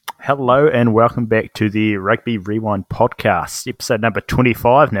Hello and welcome back to the Rugby Rewind podcast, episode number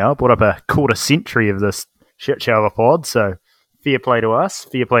 25 now. Brought up a quarter century of this shit show of a pod, so fair play to us.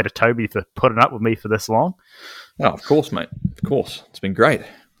 Fair play to Toby for putting up with me for this long. Oh, of course, mate. Of course. It's been great.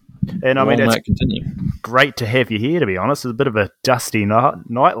 And I mean, it's great to have you here, to be honest. It was a bit of a dusty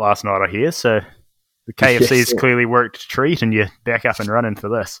night last night, I hear, so the KFC's clearly worked a treat and you're back up and running for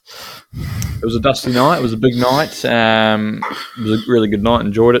this. It was a dusty night. It was a big night. It was a really good night.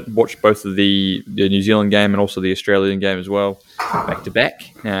 Enjoyed it. Watched both of the New Zealand game and also the Australian game as well, back to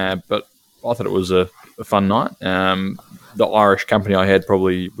back. But I thought it was a fun night. The Irish company I had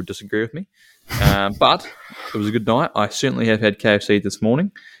probably would disagree with me. But it was a good night. I certainly have had KFC this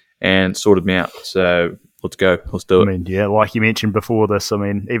morning and sorted me out. So let's go. Let's do it. I mean, yeah, like you mentioned before this, I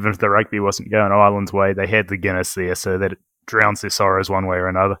mean, even if the rugby wasn't going Ireland's way, they had the Guinness there, so that it drowns their sorrows one way or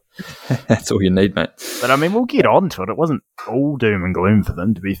another. That's all you need, mate. But I mean, we'll get on to it. It wasn't all doom and gloom for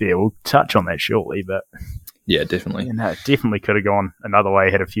them, to be fair. We'll touch on that shortly, but yeah, definitely. You know, it definitely could have gone another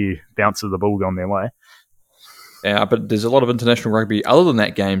way, had a few bounces of the ball gone their way. Yeah, but there's a lot of international rugby other than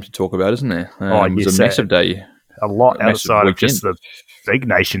that game to talk about, isn't there? It was a massive day. A lot outside of just the big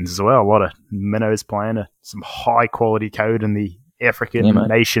nations as well. A lot of minnows playing some high-quality code in the African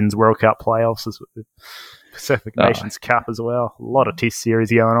Nations World Cup playoffs, the Pacific Nations Cup as well. A lot of test series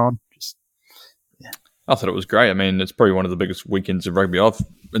going on. I thought it was great. I mean, it's probably one of the biggest weekends of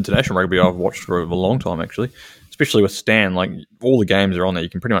international rugby I've watched for a long time, actually. Especially with Stan, like all the games are on there. You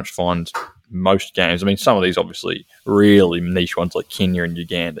can pretty much find most games. I mean, some of these obviously really niche ones like Kenya and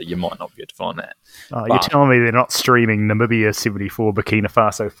Uganda, you might not be able to find that. Oh, you're telling me they're not streaming Namibia 74, Burkina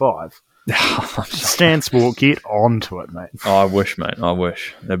Faso 5? Stan Sport, get on to it, mate. Oh, I wish, mate. I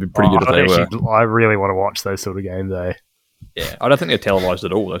wish. That'd be pretty good if they were. I really want to watch those sort of games, eh? Yeah, I don't think they're televised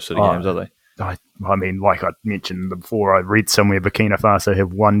at all, those sort of games, are they? I mean, like I mentioned before, I read somewhere Burkina Faso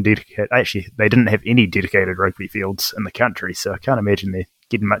have one dedicated... Actually, they didn't have any dedicated rugby fields in the country, so I can't imagine they're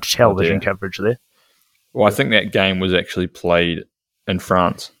getting much television coverage there. Well, I think that game was actually played in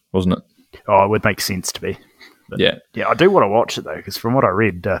France, wasn't it? Oh, it would make sense to be. But yeah, I do want to watch it, though, because from what I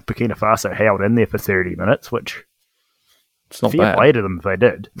read, Burkina Faso held in there for 30 minutes, which... It's not fair bad. Play to them if they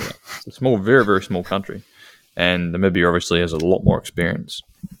did. Yeah. It's a small, very, very small country. And Namibia obviously has a lot more experience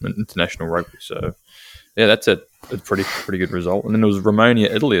in international rugby. So, yeah, that's a pretty good result. And then there was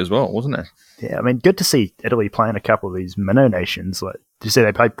Romania-Italy as well, wasn't it? Yeah, I mean, good to see Italy playing a couple of these minnow nations. Like, did you say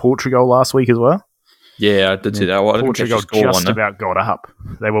they played Portugal last week as well? Yeah, I did see that. Well, Portugal just about got up.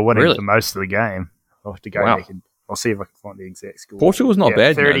 They were winning for most of the game. I'll have to go back and I'll see if I can find the exact score. Portugal's not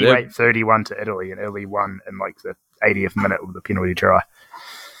bad. 38-31 to Italy, and Italy won in like the 80th minute with the penalty try.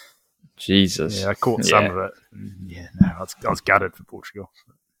 Jesus. Yeah, I caught some of it. Yeah, no, I was gutted for Portugal.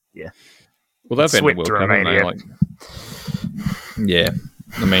 Yeah. Well, they've been in the World Cup, haven't they? Yeah.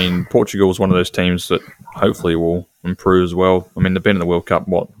 I mean, Portugal is one of those teams that hopefully will improve as well. I mean, they've been in the World Cup,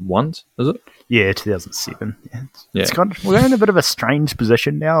 once, is it? Yeah, 2007. Yeah. It's kind of, we're in a bit of a strange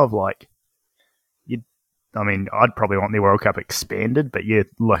position now of like, I mean, I'd probably want the World Cup expanded, but yeah,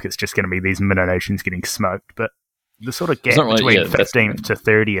 look, it's just going to be these minnow nations getting smoked, but the sort of gap between 15th to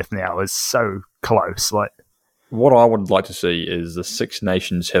 30th now is so close. Like, what I would like to see is the Six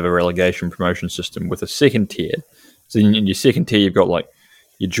Nations have a relegation promotion system with a second tier. So in your second tier, you've got like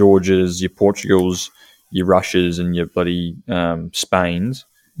your Georgias, your Portugals, your Russias, and your bloody Spains.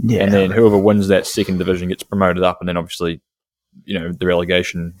 Yeah. And then whoever wins that second division gets promoted up, and then obviously, you know, the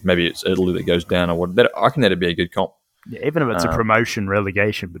relegation, maybe it's Italy that goes down or what. I reckon that'd be a good comp. Yeah, even if it's a promotion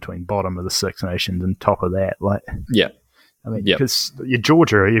relegation between bottom of the Six Nations and top of that, like, yeah, I mean, because your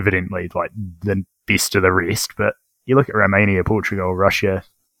Georgia are evidently like the best of the rest, but you look at Romania, Portugal, Russia,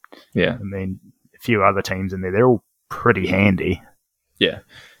 I mean, a few other teams in there, they're all pretty handy. Yeah,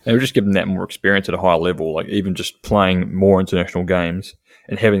 and we're just giving that more experience at a higher level, like even just playing more international games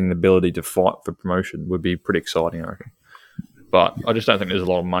and having the ability to fight for promotion would be pretty exciting, I reckon. But I just don't think there's a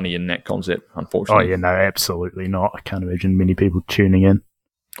lot of money in that concept, unfortunately. Oh, yeah, no, absolutely not. I can't imagine many people tuning in.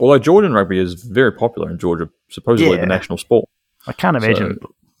 Although Georgian rugby is very popular in Georgia, supposedly the national sport. I can't imagine,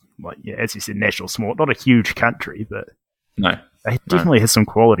 as you said, national sport. Not a huge country, but they definitely have some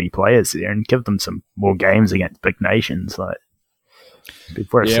quality players there and give them some more games against big nations. Like,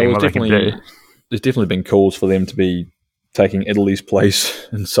 before seeing what they can do. There's definitely been calls for them to be taking Italy's place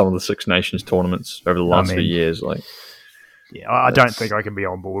in some of the Six Nations tournaments over the last few years. Like, yeah, I don't think I can be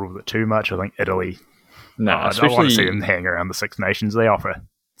on board with it too much. I think Italy, I don't want to see them hang around the Six Nations. They offer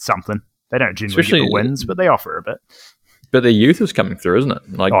something. They don't generally get the wins, but they offer a bit. But their youth is coming through, isn't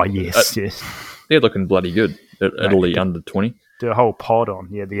it? Like, yes. They're looking bloody good. Italy under 20. Do a whole pod on,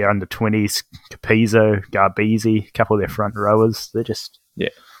 the under 20s, Capizzo, Garbisi, a couple of their front rowers. They're just... Yeah.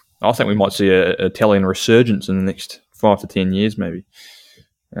 I think we might see a Italian resurgence in the next 5 to 10 years, maybe.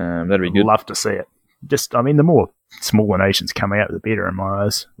 That'd be good. I'd love to see it. The more smaller nations come out, the better in my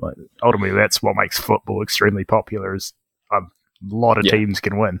eyes. Like, ultimately, that's what makes football extremely popular. Is a lot of teams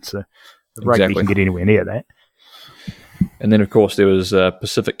can win, so the rugby can get anywhere near that. And then, of course, there was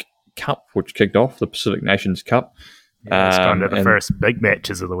Pacific Cup, which kicked off, the Pacific Nations Cup. Yeah, it's kind of the first big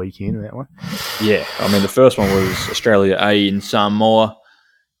matches of the weekend, that one. Yeah, I mean, the first one was Australia A in Samoa.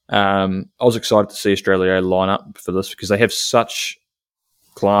 I was excited to see Australia A line up for this because they have such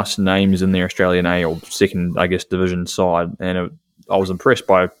class names in their Australian A or second, I guess, division side, and I was impressed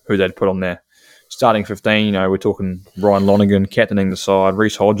by who they'd put on there. Starting 15, we're talking Ryan Lonergan captaining the side,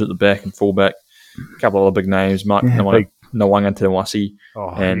 Reece Hodge at the back and fullback, a couple of other big names, Mark Nawanga Tuasi.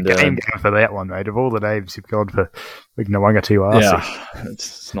 And game for that one, mate. Of all the names you've gone for, big Nawanga Tuasi. Yeah,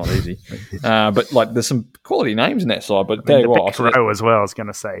 it's not easy. But like, there's some quality names in that side. But the back row as well, I was going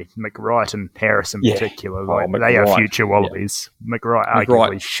to say, McWright and Harris in particular. They are future Wallabies. Yeah. McWright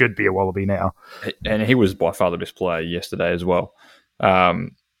arguably should be a Wallaby now. And he was by far the best player yesterday as well.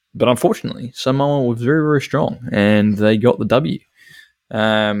 But unfortunately, Samoa was very, very strong, and they got the W.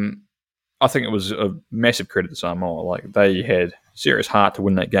 I think it was a massive credit to Samoa. Like, they had serious heart to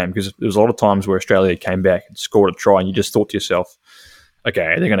win that game because there was a lot of times where Australia came back and scored a try, and you just thought to yourself,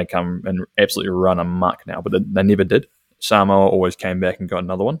 okay, they're going to come and absolutely run amok now. But they never did. Samoa always came back and got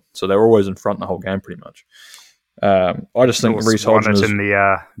another one. So they were always in front the whole game pretty much. I just think Reece Hodge is in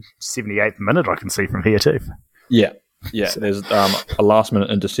the 78th minute, I can see from here too. Yeah. There's a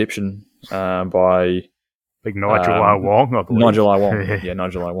last-minute interception by... Big Nigel Wong, I believe. Nigel Wong. Yeah,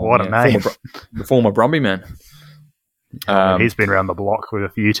 Nigel Wong. What a name. The former Brumby man. He's been around the block with a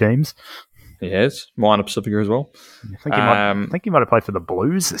few teams. He has. Minor Pacifica as well. I think he might have played for the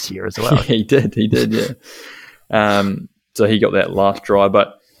Blues this year as well. Yeah, he did, yeah. So he got that last try,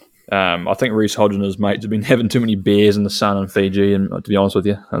 but I think Reece Hodge and his mates have been having too many beers in the sun in Fiji, and to be honest with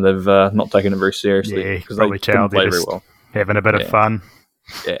you, and they've not taken it very seriously because they didn't play very well. Having a bit of fun.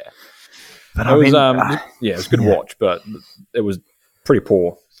 Yeah. But it was a good watch, but it was pretty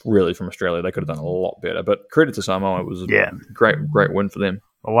poor, really, from Australia. They could have done a lot better. But credit to Samoa, it was a great win for them.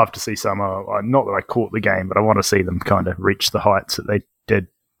 I love to see Samoa. Not that I caught the game, but I want to see them kind of reach the heights that they did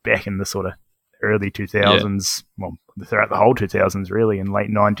back in the sort of early 2000s. Yeah. Well, throughout the whole 2000s, really, and late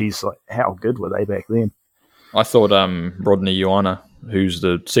 90s. Like, how good were they back then? I thought Rodney Ioana, who's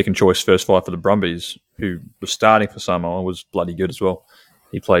the second choice first five for the Brumbies, who was starting for Samoa, was bloody good as well.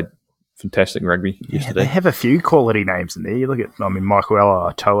 He played fantastic rugby yesterday. They have a few quality names in there. You look at,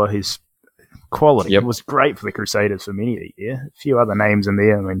 Michael Toa, he's quality. It was great for the Crusaders for many of the year. A few other names in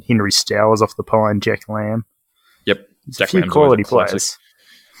there. Henry Stowers off the pine, Jack Lamb. Yep. Jack a few Lamb's quality players.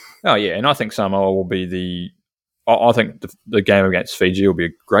 Oh, yeah, and I think Samoa will be I think the game against Fiji will be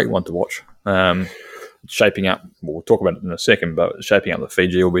a great one to watch. Shaping up, we'll talk about it in a second, but shaping up that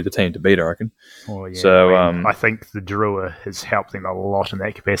Fiji will be the team to beat, I reckon. Oh, yeah. So I think the Drua has helped them a lot in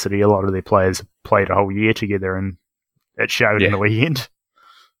that capacity. A lot of their players played a whole year together, and it showed in the weekend.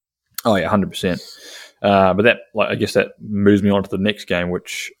 Oh, yeah, 100%. But that, I guess that moves me on to the next game,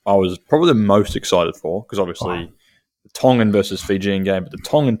 which I was probably the most excited for, because obviously the Tongan versus Fijian game, but the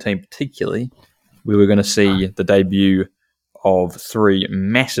Tongan team particularly, we were going to see the debut of three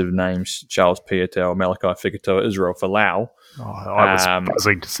massive names: Charles Piutau, Malachi Fekitoa, Israel Folau. I was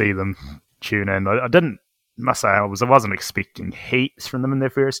buzzing to see them tune in. I wasn't expecting heaps from them in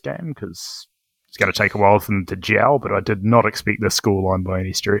their first game because it's going to take a while for them to gel, but I did not expect the scoreline by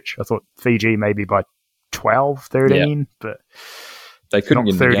any stretch. I thought Fiji maybe by 12, 13, but they couldn't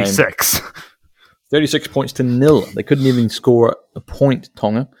get 36. The game. 36 points to 0. They couldn't even score a point,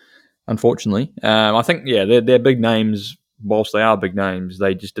 Tonga, unfortunately. I think, they're big names. Whilst they are big names,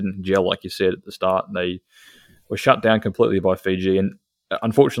 they just didn't gel, like you said at the start. They were shut down completely by Fiji, and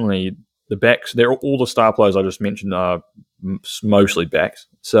unfortunately, the backs, all the star players I just mentioned are mostly backs.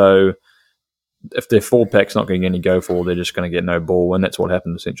 So if their forward pack's not getting any go for, they're just going to get no ball, and that's what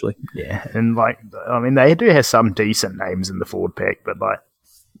happened essentially. Yeah, and they do have some decent names in the forward pack, but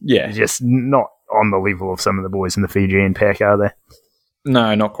just not on the level of some of the boys in the Fijian pack, are they?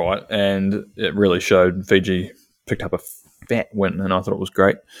 No, not quite, and it really showed. Fiji picked up a fat win, and I thought it was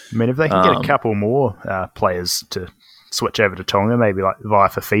great. If they can get a couple more players to switch over to Tonga, maybe like via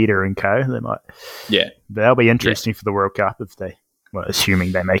Fafita and co, they might. Yeah, they'll be interesting for the World Cup if they,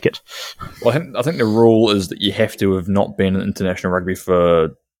 assuming they make it. Well, I think the rule is that you have to have not been in international rugby for,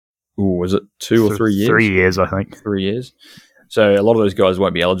 was it 2 or 3 years? 3 years, I think. 3 years. So a lot of those guys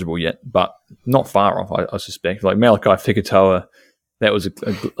won't be eligible yet, but not far off, I suspect. Like Malachi Fekitoa, that was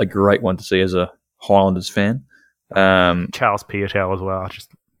a great one to see as a Highlanders fan. Charles Piutau as well.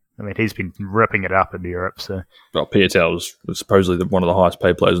 I mean, he's been ripping it up in Europe. So, well, Piatel was supposedly one of the highest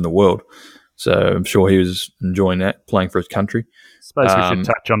paid players in the world. So I'm sure he was enjoying that, playing for his country. I suppose we should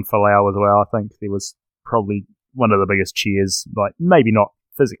touch on Folau as well. I think there was probably one of the biggest cheers, like maybe not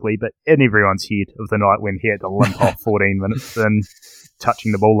physically, but in everyone's head of the night when he had to limp off 14 minutes and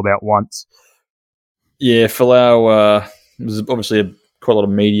touching the ball about once. Yeah, Folau was obviously quite a lot of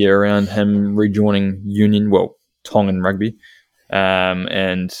media around him rejoining Tongan rugby.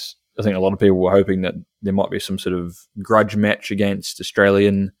 And I think a lot of people were hoping that there might be some sort of grudge match against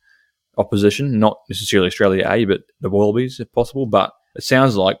Australian opposition, not necessarily Australia A, but the Wallabies if possible. But it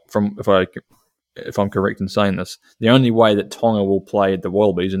sounds like, if I'm correct in saying this, the only way that Tonga will play the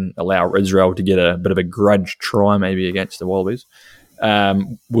Wallabies and allow Israel to get a bit of a grudge try maybe against the Wallabies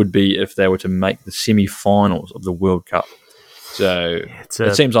would be if they were to make the semi-finals of the World Cup. So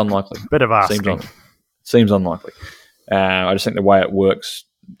it seems unlikely. Bit of asking. Seems unlikely. I just think the way it works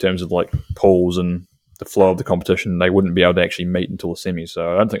in terms of like pools and the flow of the competition, they wouldn't be able to actually meet until the semis.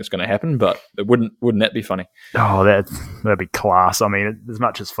 So I don't think it's going to happen, but wouldn't that be funny? Oh, that'd be class. I mean, as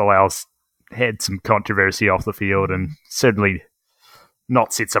much as Folau's had some controversy off the field and certainly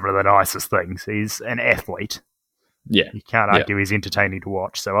not said some of the nicest things, he's an athlete. Yeah. You can't argue he's entertaining to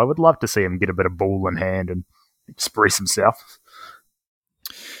watch. So I would love to see him get a bit of ball in hand and express himself.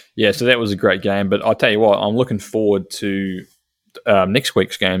 Yeah, so that was a great game. But I'll tell you what, I'm looking forward to next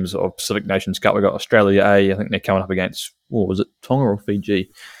week's games of Pacific Nations Cup. We've got Australia A. I think they're coming up against, was it Tonga or Fiji?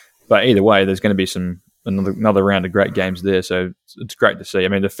 But either way, there's going to be another round of great games there. So it's great to see. I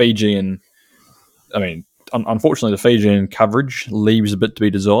mean, unfortunately, the Fijian coverage leaves a bit to be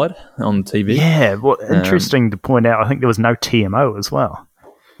desired on TV. Yeah, well, interesting to point out, I think there was no TMO as well.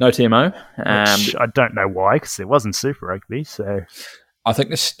 No TMO? Which I don't know why, because there wasn't Super Rugby, so... I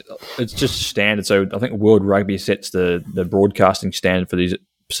think it's just standard. So I think World Rugby sets the broadcasting standard for these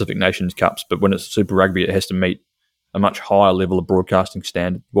Pacific Nations Cups, but when it's Super Rugby, it has to meet a much higher level of broadcasting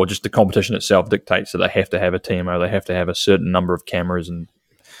standard. Well, just the competition itself dictates that they have to have a TMO, they have to have a certain number of cameras, and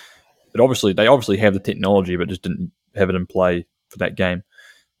they obviously have the technology, but just didn't have it in play for that game.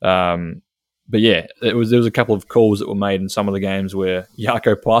 But yeah, there was a couple of calls that were made in some of the games where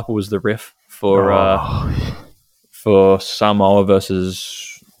Jaco Piper was the ref for Samoa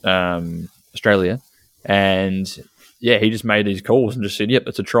versus Australia, and yeah, he just made these calls and just said, "Yep,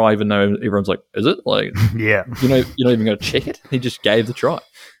 it's a try," even though everyone's like, "Is it?" Like, yeah, you're not even going to check it. He just gave the try.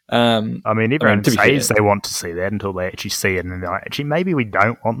 Everyone says they want to see that until they actually see it, and they're like, "Actually, maybe we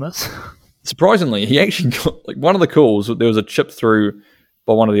don't want this." Surprisingly, he actually got one of the calls. There was a chip through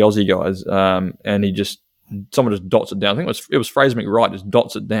by one of the Aussie guys, and someone just dots it down. I think it was Fraser McWright just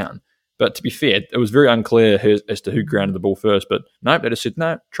dots it down. But to be fair, it was very unclear as to who grounded the ball first. But no, they just said,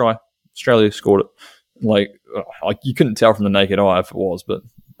 no, try. Australia scored it. Like you couldn't tell from the naked eye if it was, but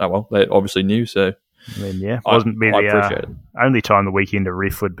oh well, they obviously knew. So I mean, yeah, wasn't be the only time the weekend a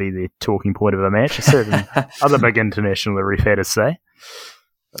ref would be the talking point of a match. A certain other big international the ref had to say.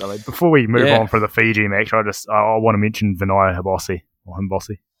 But, I mean, before we move on from the Fiji match, I want to mention Vinaya Hibossi.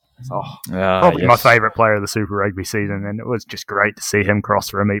 Probably my favourite player of the Super Rugby season, and it was just great to see him cross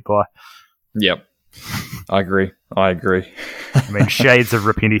for a meat pie. Yep, I agree. I mean, shades of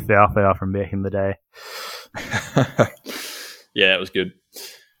Rapini Thaufau from back in the day. Yeah, it was good.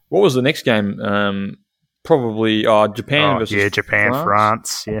 What was the next game? Probably Japan versus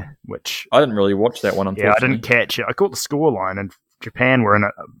France. Yeah, which I didn't really watch that one. Unfortunately, I didn't catch it. I caught the scoreline, and Japan were in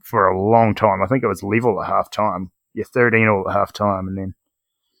it for a long time. I think it was level at half time. Yeah, 13-all at half time, and then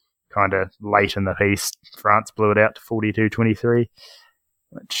kind of late in the piece, France blew it out to 42-23,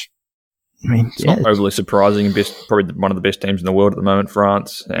 which, I mean, it's not overly surprising. Probably one of the best teams in the world at the moment,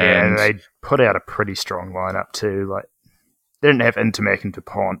 France. And they put out a pretty strong lineup too. Like, they didn't have Intermac and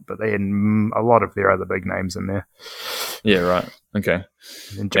DuPont, but they had a lot of their other big names in there. Yeah, right. Okay.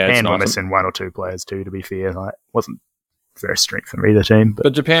 And Japan were missing one or two players too, to be fair. Like, wasn't very strength from either team.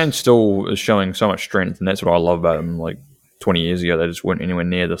 But Japan still is showing so much strength, and that's what I love about them. Like, 20 years ago, they just weren't anywhere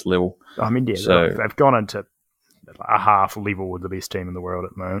near this level. I mean, yeah, so they've gone into a half level with the best team in the world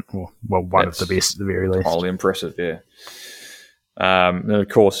at the moment. Well, one of the best at the very least. Highly impressive, yeah. And of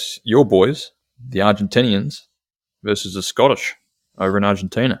course, your boys, the Argentinians, versus the Scottish over in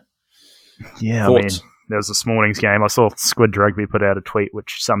Argentina. Yeah, thoughts? I mean, there was this morning's game. I saw Squid Rugby put out a tweet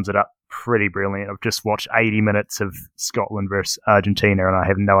which sums it up pretty brilliant. I've just watched 80 minutes of Scotland versus Argentina, and I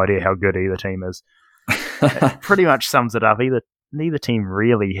have no idea how good either team is. It pretty much sums it up. Neither team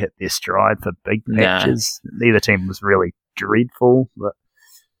really hit their stride for big matches. Neither team was really dreadful. But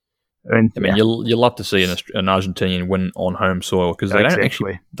I mean, you'll love to see an Argentinian win on home soil because they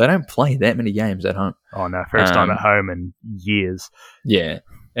don't play that many games at home. Oh no, first time at home in years. Yeah,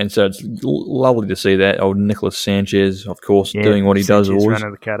 And so it's lovely to see that. Old Nicholas Sanchez, of course, doing what he does always.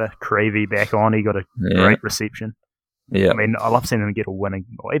 Running the cutter. Creevy back on. He got a great reception. Yeah. I mean, I love seeing them get a winning,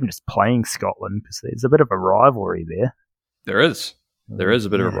 or even just playing Scotland, because there's a bit of a rivalry there. There is. There is a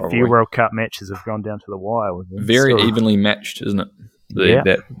bit of a rivalry. A few World Cup matches have gone down to the wire with them. Very evenly matched, isn't it?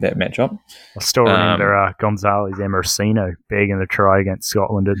 That matchup. I still remember Gonzalez Amorosino bagging the try against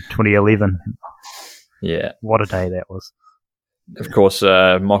Scotland in 2011. Yeah. What a day that was. Of course,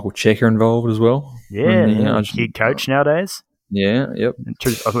 Michael Checker involved as well. Yeah, head coach nowadays. Yeah, yep.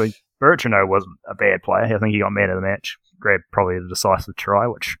 I think Bertrand wasn't a bad player. I think he got man of the match. Grabbed probably the decisive try,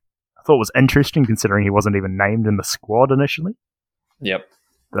 which I thought was interesting considering he wasn't even named in the squad initially. Yep.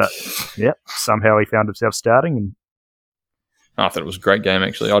 But, somehow he found himself starting. And I thought it was a great game,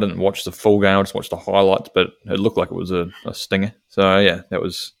 actually. I didn't watch the full game. I just watched the highlights, but it looked like it was a stinger. So, yeah, that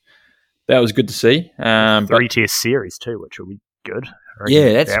was good to see. 3-test series, too, which will be good. I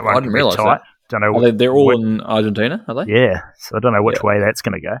didn't realise that. Don't know they're all in Argentina, are they? Yeah, so I don't know which way that's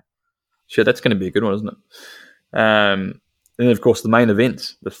going to go. Sure, that's going to be a good one, isn't it? And then, of course, the main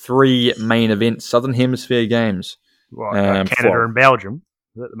events, the 3 main events, Southern Hemisphere games. Well, Canada and Belgium.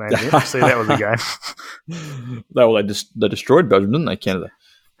 Was that the main event? See, that was a game. They destroyed Belgium, didn't they, Canada?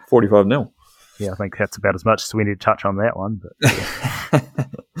 45-0. Yeah, I think that's about as much as we need to touch on that one. But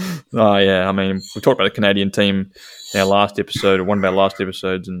Oh, yeah. I mean, we talked about the Canadian team in our last episode, or one of our last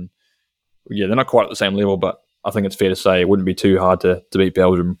episodes, and yeah, they're not quite at the same level, but I think it's fair to say it wouldn't be too hard to beat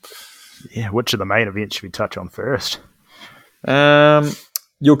Belgium. Yeah, which of the main events should we touch on first?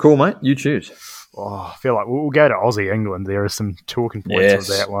 You're cool, mate. You choose. Oh, I feel like we'll go to Aussie England. There are some talking points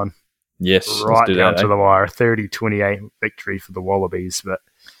with that one. Yes, right down to the wire. 30-28 victory for the Wallabies, but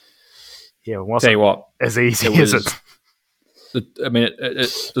yeah, it wasn't as easy as it. I mean,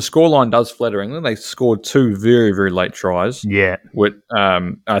 the scoreline does flatter England. They scored 2 very, very late tries. Yeah.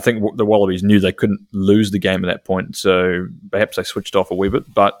 I think the Wallabies knew they couldn't lose the game at that point, so perhaps they switched off a wee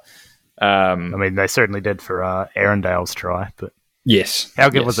bit. But I mean, they certainly did for Arundale's try. But yes, how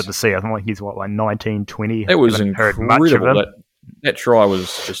good was it to see? I think he's like 19, 20. It was incredible. That try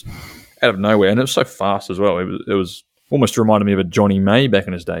was just out of nowhere, and it was so fast as well. It was almost reminded me of a Johnny May back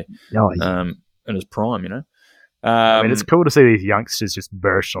in his day, in his prime, you know. I mean, it's cool to see these youngsters just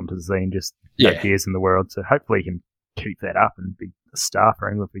burst onto the scene, just years in the world. So hopefully he can keep that up and be a star for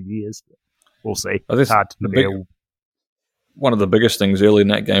England for years. But we'll see. It's hard to tell. One of the biggest things early in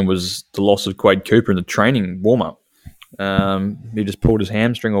that game was the loss of Quade Cooper in the training warm-up. He just pulled his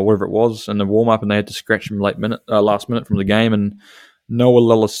hamstring or whatever it was in the warm-up, and they had to scratch him last minute from the game. And Noah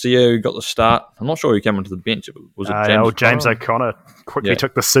Lolesio got the start. I'm not sure who came onto the bench. Was it James O'Connor quickly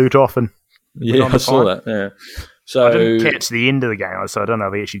took the suit off and I saw that. Yeah. So I didn't catch the end of the game, so I don't know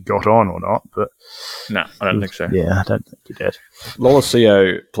if he actually got on or not. But no, I don't think so. Yeah, I don't think he did.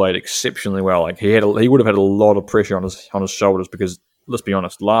 Lolesio played exceptionally well. Like he would have had a lot of pressure on his shoulders because let's be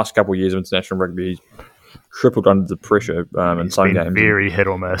honest, last couple of years of international rugby, he's tripled under the pressure in some games. Very hit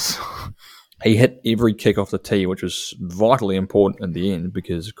or miss. He hit every kick off the tee, which was vitally important in the end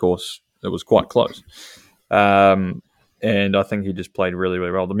because, of course, it was quite close. And I think he just played really,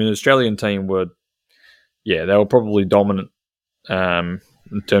 really well. I mean, the Australian team they were probably dominant in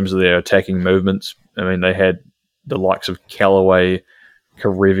terms of their attacking movements. I mean, they had the likes of Callaway,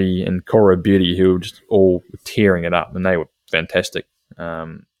 Karevi, and Cora Beauty who were just all tearing it up, and they were fantastic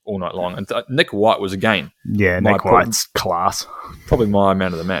all night long. And Nick White was, again... Yeah, Nick White's class. Probably my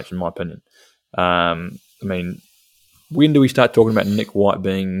man of the match, in my opinion. I mean, when do we start talking about Nick White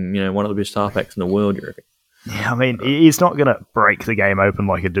being, one of the best halfbacks in the world, you reckon? Yeah, I mean, he's not going to break the game open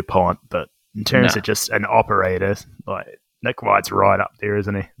like a DuPont, but in terms of just an operator, like Nick White's right up there,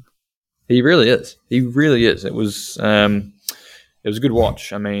 isn't he? He really is. He really is. It was a good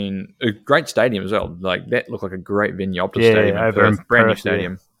watch. I mean, a great stadium as well. Like that looked like a great venue. Optus Stadium, over in brand new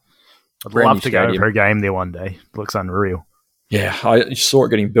stadium. I'd love to go for a game there one day. It looks unreal. Yeah, I saw it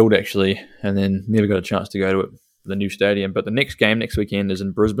getting built actually, and then never got a chance to go to it, the new stadium. But the next game next weekend is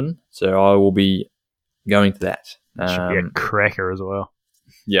in Brisbane, so I will be going to that. Should be a cracker as well.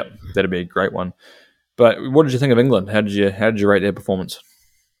 Yep, that'd be a great one. But what did you think of England? How did you rate their performance?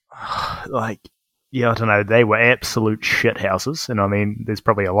 I don't know. They were absolute shithouses, and I mean, there's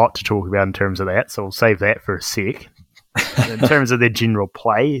probably a lot to talk about in terms of that, so we'll save that for a sec. In terms of their general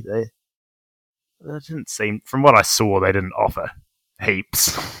play, they didn't seem, from what I saw, they didn't offer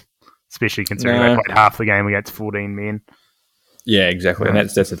heaps, especially considering they played half the game against 14 men. Yeah, exactly, and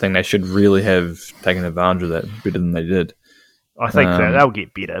that's the thing. They should really have taken advantage of that better than they did. I think that they'll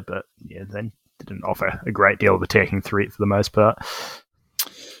get better, but yeah, they didn't offer a great deal of attacking threat for the most part.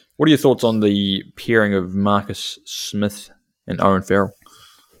 What are your thoughts on the pairing of Marcus Smith and Owen Farrell?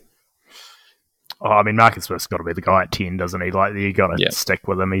 I mean, Marcus Smith's got to be the guy at 10, doesn't he? Like, you got to stick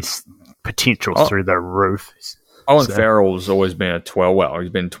with him. He's potential through the roof. Owen Farrell's always been a 12. Well,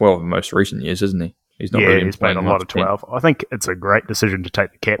 he's been 12 in most recent years, isn't he? He's not really he's played a lot of 12. I think it's a great decision to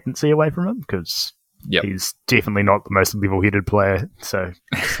take the captaincy away from him because he's definitely not the most level-headed player. So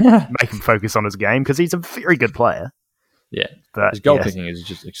make him focus on his game because he's a very good player. Yeah, but his goal kicking is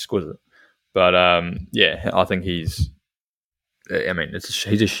just exquisite. But I think he's. I mean,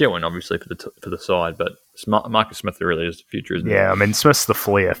 he's a shoo-in, obviously, for the side, but Marcus Smith really is the future, isn't he? Yeah, I mean, Smith's the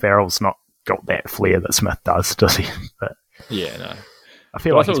flair. Farrell's not got that flair that Smith does he? But no. I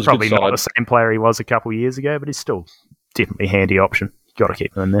feel like he's probably not the same player he was a couple of years ago, but he's still definitely a handy option. Got to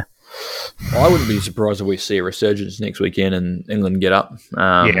keep him in there. I wouldn't be surprised if we see a resurgence next weekend and England get up.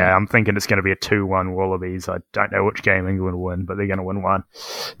 I'm thinking it's going to be a 2-1 Wallabies. I don't know which game England will win, but they're going to win one.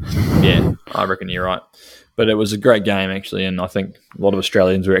 Yeah, I reckon you're right. But it was a great game, actually, and I think a lot of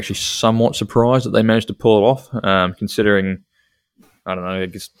Australians were actually somewhat surprised that they managed to pull it off, considering, I don't know, I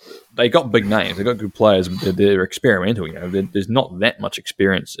guess they got big names. They got good players. They're experimental. There's not that much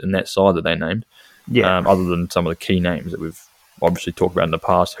experience in that side that they named, other than some of the key names that we've obviously talked about in the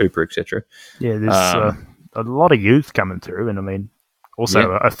past, Hooper, etc. Yeah, there's a lot of youth coming through, and I mean,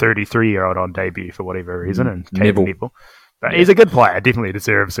 also a 33-year-old on debut for whatever reason, and Neville. But he's a good player. Definitely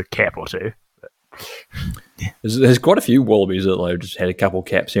deserves a cap or two. There's quite a few Wallabies that like just had a couple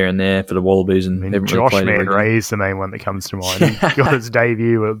caps here and there for the Wallabies, and Josh Man Ray's the main one that comes to mind. He got his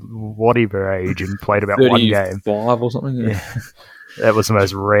debut at whatever age and played about one game, 5 or something. Yeah. That was the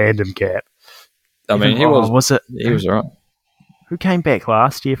most random cap. I mean, he was all right. Who came back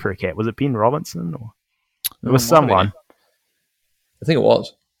last year for a cap? Was it Ben Robinson or it was someone? I think it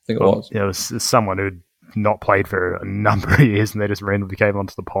was. It was someone who'd not played for a number of years, and they just randomly came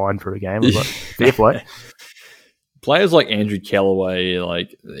onto the pine for a game. It was like, fair play. Players like Andrew Callaway,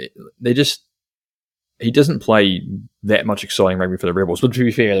 like he doesn't play that much exciting rugby for the Rebels. But to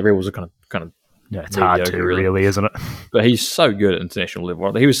be fair, the Rebels are kind of it's hard to really, isn't it? But he's so good at international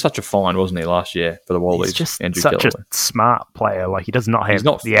level. He was such a find, wasn't he, last year for the Wallabies? He's just Andrew such Callaway. A smart player. Like he does not have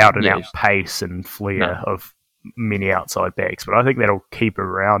the out and out pace and flair of many outside backs, but I think that'll keep him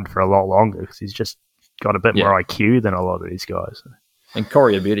around for a lot longer because he's just got a bit more IQ than a lot of these guys. And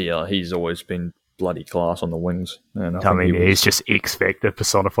Corey Abedia, he's always been bloody class on the wings. And I mean, he's just X Factor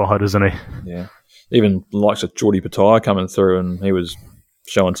personified, isn't he? Yeah. Even likes of Geordie Pattaya coming through, and he was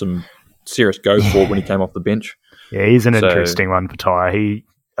showing some serious go for it when he came off the bench. Yeah, he's an interesting one, Pattaya.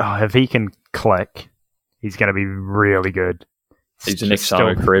 If he can click, he's going to be really good. He's the next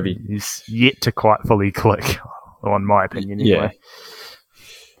Samu Karevi. He's yet to quite fully click, in my opinion, anyway.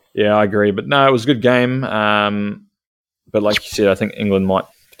 Yeah, I agree. But no, it was a good game. But like you said, I think England might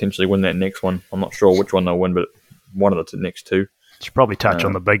potentially win that next one. I'm not sure which one they'll win, but one of the next two. Should probably touch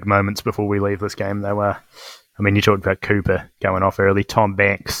on the big moments before we leave this game, though. I mean, you talked about Cooper going off early. Tom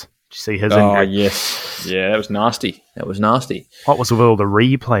Banks, did you see his injury? Oh, yes. Yeah, that was nasty. What was with all the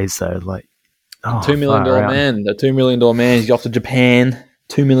replays, though? Like, $2 million man. The $2 million man. He's off to Japan.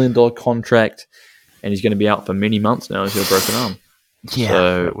 $2 million contract. And he's going to be out for many months now. He's got a broken arm. Yeah,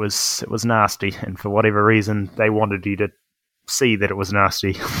 so, it was nasty, and for whatever reason, they wanted you to see that it was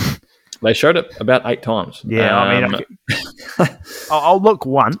nasty. They showed it about 8 times. Yeah, I mean, I'll look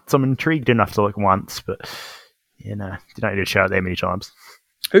once. I'm intrigued enough to look once, but you don't need to show it that many times.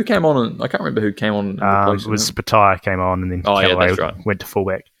 Who came on? I can't remember who came on. It was Pattaya came on, and then Callaway went to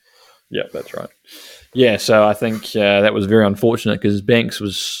fullback. Yeah, that's right. Yeah, so I think that was very unfortunate because Banks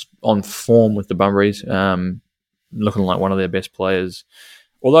was on form with the Bunbury's. Looking like one of their best players.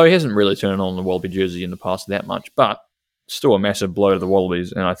 Although he hasn't really turned on the Wallaby jersey in the past that much, but still a massive blow to the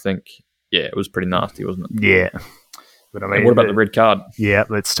Wallabies, and I think, it was pretty nasty, wasn't it? Yeah. But I mean, and what about the red card? Yeah,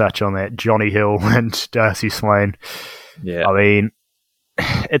 let's touch on that. Johnny Hill and Darcy Swain. Yeah. I mean,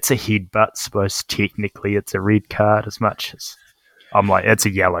 it's a headbutt, I suppose technically it's a red card as much as... I'm like, it's a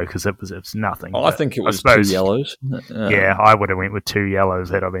yellow because it was nothing. I think it was 2 yellows. Yeah, I would have went with 2 yellows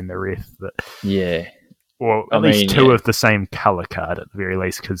had I been the ref. But yeah. Well, at least 2 of the same colour card at the very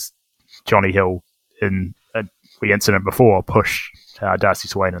least, because Johnny Hill, in the incident before, pushed Darcy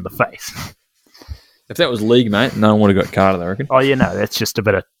Swain in the face. If that was league, mate, no one would have got carded, I reckon. Oh, yeah, no, that's just a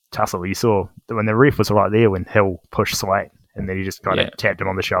bit of tussle. You saw when the ref was right there when Hill pushed Swain, and then he just kind of tapped him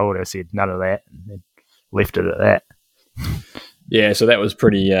on the shoulder, said none of that, and then left it at that. Yeah, so that was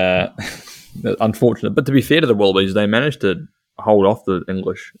pretty unfortunate. But to be fair to the Wallabies, they managed to hold off the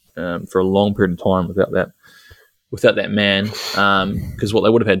English for a long period of time without that man. Because they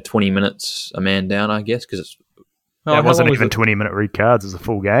would have had 20 minutes a man down, I guess. Because that wasn't even 20-minute red cards; it was a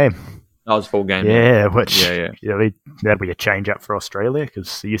full game. That was a full game. Yeah, which yeah. That'll be a change up for Australia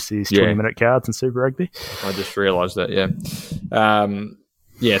because you used to these 20-minute cards in Super Rugby. I just realised that.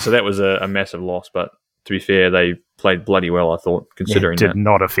 Yeah, so that was a massive loss, but to be fair, they played bloody well, I thought, considering it did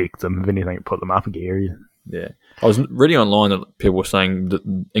not affect them. If anything, it put them up a gear. Yeah. I was reading online that people were saying that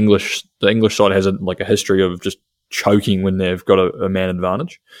the English side has a history of just choking when they've got a man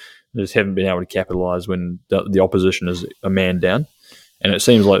advantage. They just haven't been able to capitalise when the opposition is a man down. And it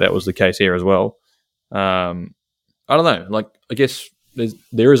seems like that was the case here as well. I don't know. I guess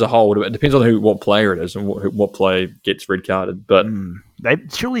there is a hole. It depends on what player it is and what player gets red carded. But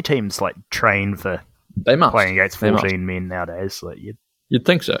surely teams train for playing against 14 men nowadays. You'd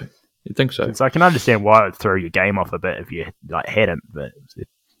think so. So I can understand why it would throw your game off a bit if you hadn't, but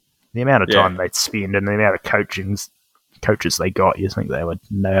the amount of time they'd spend and the amount of coaches they got, you think they would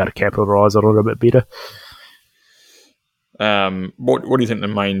know how to capitalise it a little bit better. What do you think the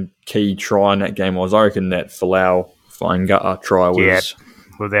main key try in that game was? I reckon that Falau Faingata try was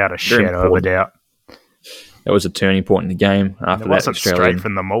without a shadow of a doubt. That was a turning point in the game. After it wasn't straight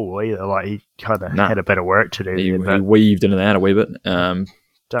from the maul either. He kind of had a bit of work to do. He weaved in and out a wee bit.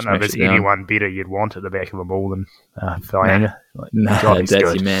 Don't know if there's anyone better you'd want at the back of a ball than Fainga. That's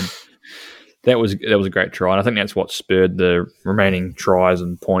your man. That was a great try, and I think that's what spurred the remaining tries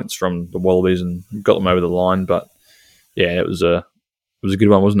and points from the Wallabies and got them over the line. But yeah, it was a good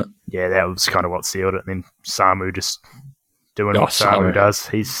one, wasn't it? Yeah, that was kind of what sealed it. And then Samu just doing what Samu does.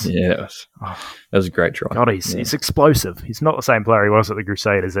 That was a great try. God, he's explosive. He's not the same player he was at the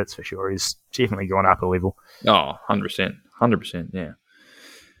Crusaders, that's for sure. He's definitely gone up a level. Oh, 100%, yeah.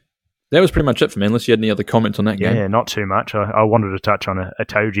 That was pretty much it for me, unless you had any other comments on that game. Yeah, not too much. I wanted to touch on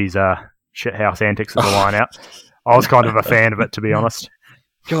Itoji's shithouse antics at the line out. I was kind of a fan of it, to be honest.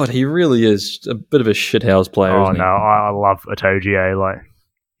 God, he really is a bit of a shithouse player, isn't he? I love Itoji.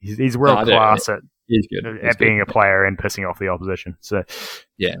 He's world class at being a player and pissing off the opposition. So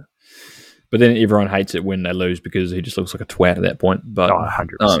yeah. But then everyone hates it when they lose because he just looks like a twat at that point. But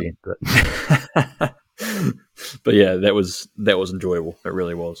 100%. But yeah, that was enjoyable. It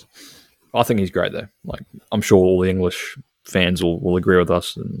really was. I think he's great though. I'm sure all the English fans will agree with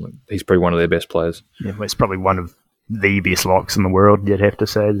us. And he's probably one of their best players. Yeah, well, it's probably one of the best locks in the world. You'd have to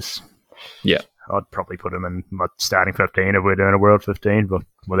say. Yeah, I'd probably put him in my starting 15 if we're doing a World 15, but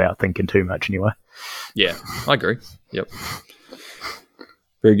without thinking too much anyway. Yeah, I agree. Yep.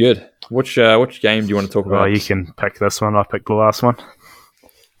 Very good. Which game do you want to talk about? You can pick this one. I picked the last one.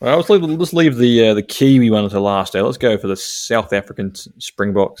 Well, let's leave the Kiwi one until last day. Let's go for the South African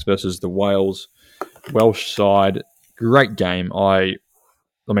Springboks versus the Welsh side. Great game. I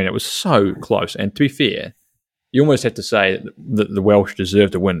mean, it was so close. And to be fair, you almost have to say that the Welsh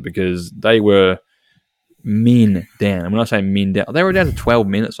deserved to win because they were men down. And when I say men down, they were down to 12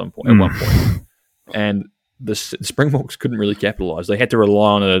 minutes at one point. And the Springboks couldn't really capitalise. They had to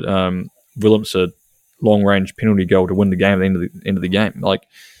rely on a Willemse long-range penalty goal to win the game at the end of the game.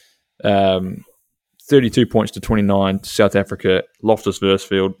 32 points to 29 to South Africa,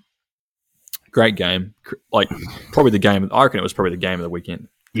 Loftus-Versfeld. Great game. Probably the game. I reckon it was probably the game of the weekend.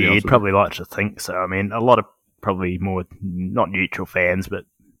 Yeah, you'd probably like to think so. I mean, a lot of probably more, not neutral fans, but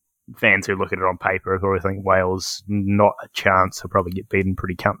fans who look at it on paper probably think Wales, not a chance. They'll probably get beaten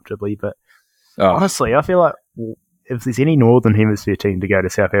pretty comfortably. But honestly, I feel like if there's any Northern Hemisphere team to go to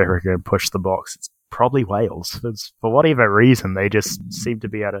South Africa and push the box, it's probably Wales. For whatever reason, they just seem to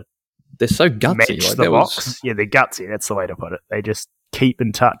be able to they're so gutsy. Match the box. Yeah, they're gutsy. That's the way to put it. They just keep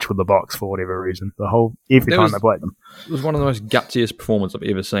in touch with the box for whatever reason. Every time they play them. It was one of the most gutsiest performances I've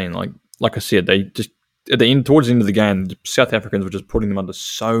ever seen. Like I said, they just towards the end of the game, the South Africans were just putting them under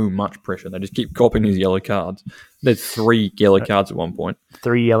so much pressure. They just keep copying these yellow cards. They had 3 yellow cards at one point.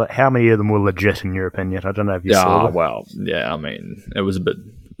 3 yellow. How many of them were legit in your opinion? I don't know if you saw them. Well, yeah. I mean, it was a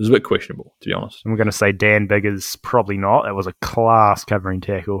bit questionable, to be honest. I'm going to say Dan Biggers probably not. It was a class covering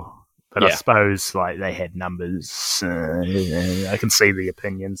tackle. But I suppose they had numbers. I can see the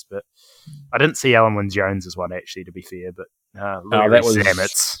opinions, but I didn't see Alan Wynne-Jones' one actually. To be fair, but that was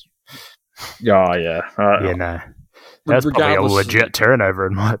Zamet's. Oh yeah, no, that's probably a legit turnover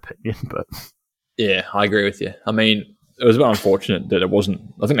in my opinion. But yeah, I agree with you. I mean, it was a bit unfortunate that it wasn't.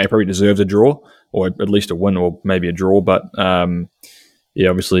 I think they probably deserved a draw, or at least a win, or maybe a draw. But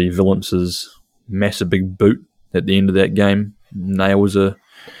obviously Willemse's massive big boot at the end of that game nails a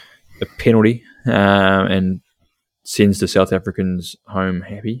penalty and sends the South Africans home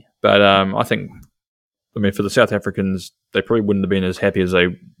happy. But I think, for the South Africans, they probably wouldn't have been as happy as they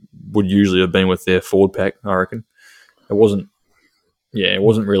would usually have been with their forward pack, I reckon. It wasn't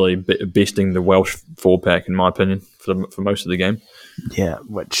really besting the Welsh forward pack, in my opinion, for most of the game. Yeah,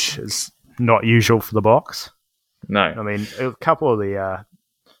 which is not usual for the Box. No. I mean, a couple of the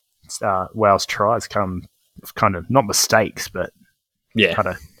Wales tries come kind of, not mistakes, but kind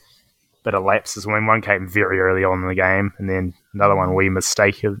of bit of lapses. When one came very early on in the game, and then another one wee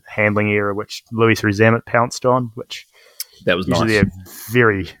mistake of handling error, which Louis Rezamet pounced on, which that was usually nice. They're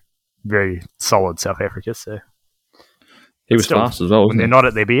very, very solid South Africa. So he was fast as well. When they're not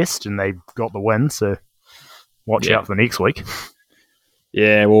at their best, and they got the win, so watch out for the next week.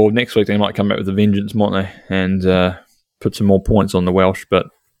 Yeah, well, next week they might come back with a vengeance, mightn't they? And put some more points on the Welsh. But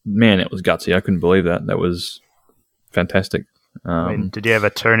man, that was gutsy. I couldn't believe that. That was fantastic. I mean, did you have a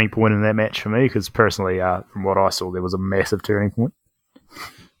turning point in that match for me? Because personally, from what I saw, there was a massive turning point.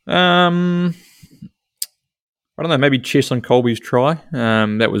 I don't know, maybe Chess on Colby's try.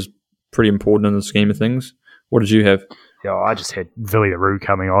 That was pretty important in the scheme of things. What did you have? Yeah, I just had Villaroo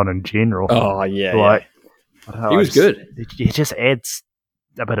coming on in general. Oh, yeah. I don't know, he was good. He just adds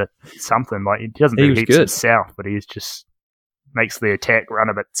a bit of something. Like, he doesn't do heaps himself, but he just makes the attack run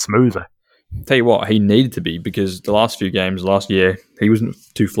a bit smoother. Tell you what, he needed to be, because the last few games last year, he wasn't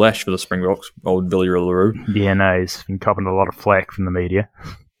too flash for the Springboks, old Villaroo. Yeah, no, he's been copping a lot of flack from the media.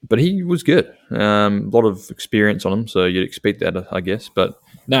 But he was good. A lot of experience on him, so you'd expect that, I guess. But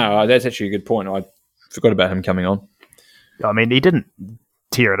no, that's actually a good point. I forgot about him coming on. I mean, he didn't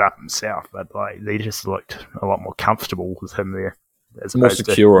tear it up himself, but they just looked a lot more comfortable with him there. As more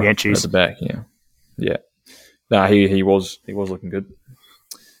secure at the back, yeah. No, he was looking good.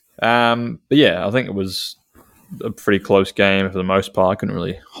 But yeah, I think it was a pretty close game for the most part. I couldn't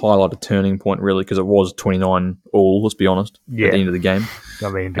really highlight a turning point, really, because it was 29 all, let's be honest, at the end of the game. I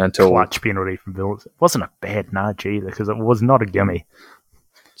mean, the clutch penalty from Bill, it wasn't a bad nudge either, because it was not a gimme.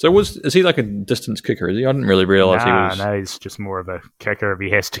 So is he like a distance kicker, is he? I didn't really realise he was... No, he's just more of a kicker if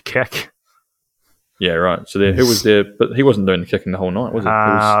he has to kick. Yeah, right. So who was there? But he wasn't doing the kicking the whole night, was he?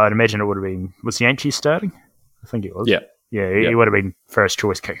 I'd imagine it would have been... Was Yancey starting? I think it was. Yeah. Yeah, he would have been first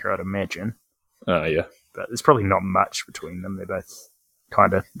choice kicker, I'd imagine. Yeah. But there's probably not much between them. They both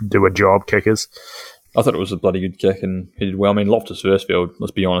kind of do a job, kickers. I thought it was a bloody good kick, and he did well. I mean, Loftus-Versfeld,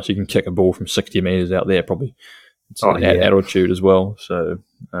 let's be honest, he can kick a ball from 60 metres out there, probably. It's altitude as well. So,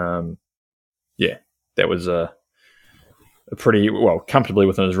 that was a pretty, comfortably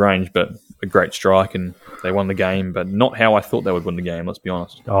within his range, but a great strike, and they won the game, but not how I thought they would win the game, let's be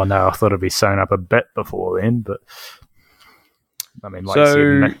honest. Oh, no, I thought it'd be sewn up a bit before then, but... I mean, like you said,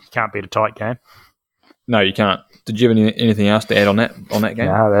 you can't beat a tight game. No, you can't. Did you have anything else to add on that game?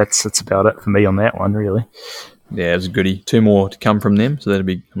 No, that's about it for me on that one, really. Yeah, it was a goodie. 2 more to come from them, so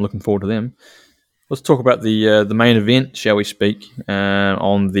I'm looking forward to them. Let's talk about the main event, shall we speak,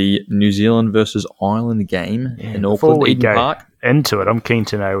 on the New Zealand versus Ireland game in Auckland, Eden Park. Into it, I'm keen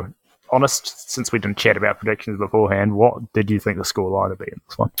to know, honest, since we didn't chat about predictions beforehand, what did you think the scoreline would be in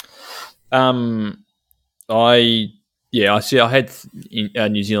this one? I see. I had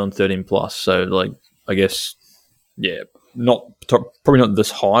New Zealand 13 plus, so I guess, probably not this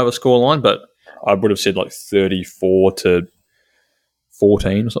high of a scoreline, but I would have said 34 to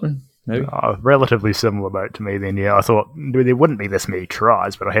 14 or something. Maybe relatively similar boat to me. Then, I thought there wouldn't be this many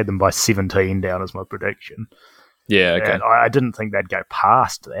tries, but I had them by 17 down as my prediction. Yeah, okay. And I didn't think they'd go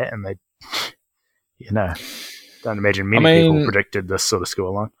past that, and they, don't imagine many people predicted this sort of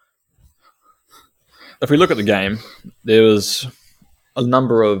scoreline. If we look at the game, there was a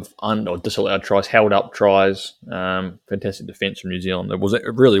number of disallowed tries, held up tries, fantastic defence from New Zealand. It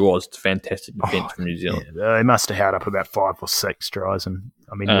really was fantastic defence from New Zealand. Yeah, they must have held up about 5 or 6 tries, and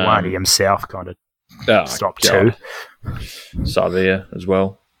I mean, Ioane himself kind of stopped 2. Savia as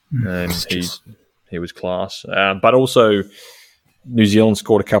well, and he was class. But also, New Zealand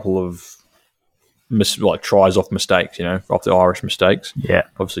scored a couple of tries off mistakes, off the Irish mistakes. Yeah,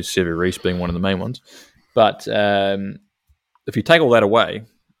 obviously Sevu Reece being one of the main ones. But if you take all that away,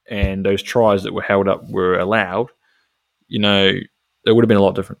 and those tries that were held up were allowed, it would have been a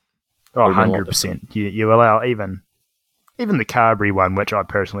lot different. 100%. You allow even the Carberry one, which I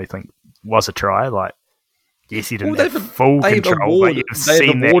personally think was a try. Yes, he didn't have full control, but you've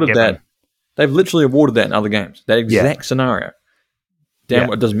seen that. They've literally awarded that in other games. That exact scenario.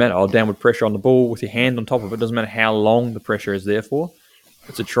 It doesn't matter. Downward pressure on the ball with your hand on top of it. Doesn't matter how long the pressure is there for.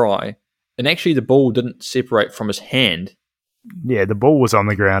 It's a try. And actually, the ball didn't separate from his hand. Yeah, the ball was on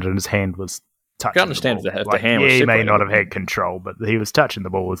the ground and his hand was touching. I can understand if the hand was separated. He may not have had control, but he was touching the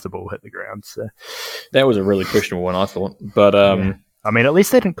ball as the ball hit the ground. So that was a really questionable one, I thought. But I mean, at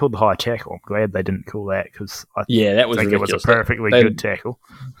least they didn't call the high tackle. I'm glad they didn't call that, because I that was think ridiculous. It was a perfectly good tackle.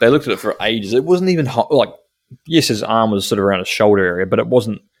 They looked at it for ages. It wasn't even yes, his arm was sort of around his shoulder area, but it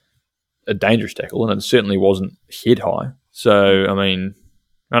wasn't a dangerous tackle, and it certainly wasn't head high. So, I mean,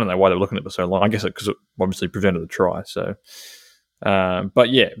 I don't know why they were looking at it for so long. I guess because it obviously prevented the try. So, but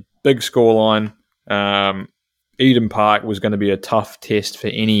yeah, big scoreline. Eden Park was going to be a tough test for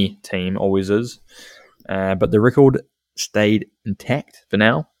any team, always is. But the record stayed intact for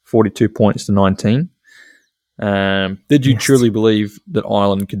now, 42 points to 19. Did you truly believe that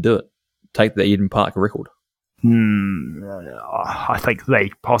Ireland could do it? Take the Eden Park record? I think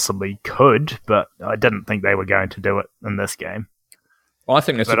they possibly could, but I didn't think they were going to do it in this game. I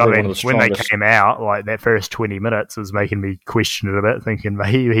think that's one of the strongest. When they came out, like that first 20 minutes was making me question it a bit, thinking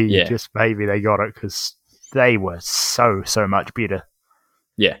maybe they got it because they were so much better.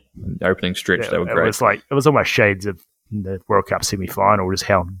 Yeah, the opening stretch, they were great. It was almost shades of the World Cup semi-final, just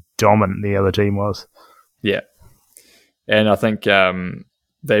how dominant the other team was. Yeah, and I think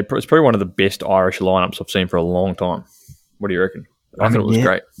it's probably one of the best Irish lineups I've seen for a long time. What do you reckon? I thought it was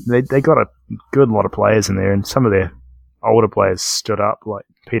great. They got a good lot of players in there, and some of their older players stood up, like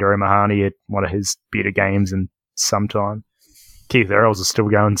Peter O'Mahony had one of his better games in some time. Keith Earls is still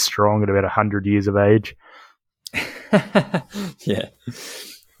going strong at about 100 years of age. Yeah.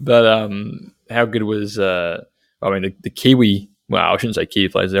 But how good was, the Kiwi, well, I shouldn't say Kiwi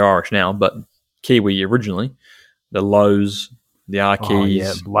players, they're Irish now, but Kiwi originally, the Lows, the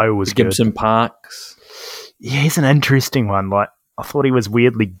Arkeys, Lowe was the Gibson good. Parks. Yeah, he's an interesting one. Like, I thought he was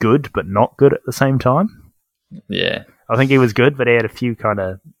weirdly good, but not good at the same time. Yeah. I think he was good, but he had a few kind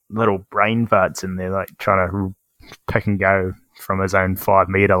of little brain farts in there, like trying to pick and go from his own 5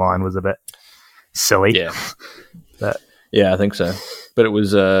 metre line was a bit silly. Yeah. Yeah, I think so. But it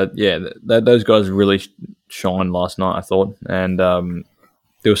was, those guys really shined last night, I thought. And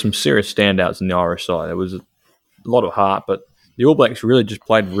there were some serious standouts in the Irish side. There was a lot of heart, but the All Blacks really just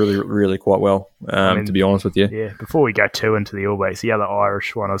played really, really quite well, to be honest with you. Yeah, before we go too into the All Blacks, the other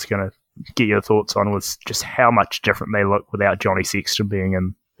Irish one I was going to get your thoughts on was just how much different they look without Johnny Sexton being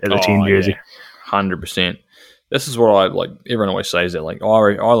in the 10 jersey. 100%. This is what I like. Everyone always says that like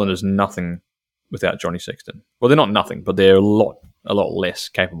Ireland is nothing without Johnny Sexton. Well, they're not nothing, but they're a lot less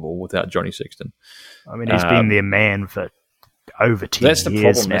capable without Johnny Sexton. I mean, he's been their man for over 10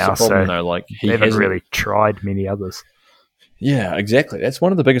 years now. That's the problem, though. Like, he hasn't really tried many others. Yeah, exactly. That's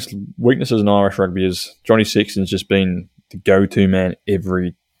one of the biggest weaknesses in Irish rugby is Johnny Sexton's just been the go-to man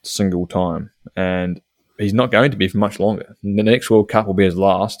every single time, and he's not going to be for much longer. The next World Cup will be his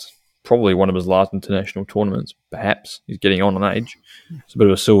last, probably one of his last international tournaments, perhaps. He's getting on in age. It's a bit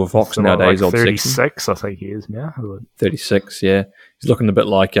of a silver fox nowadays. Like 36, I think he is now. 36, yeah. He's looking a bit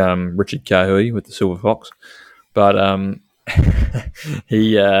like Richard Kahui with the silver fox. But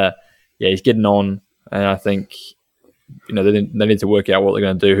he's getting on, and I think they need to work out what they're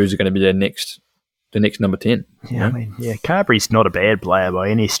going to do. Who's going to be the next number 10? Yeah, I mean, Carberry's not a bad player by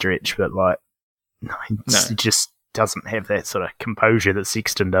any stretch, but he just doesn't have that sort of composure that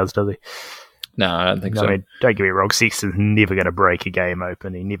Sexton does he? No, I don't think so. I mean, don't get me wrong, Sexton's never going to break a game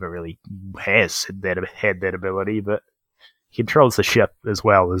open. He never really has had that ability, but he controls the ship as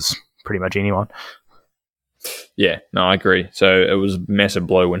well as pretty much anyone. Yeah, no, I agree. So it was a massive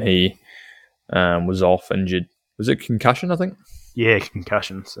blow when he was off injured. Was it concussion, I think? Yeah,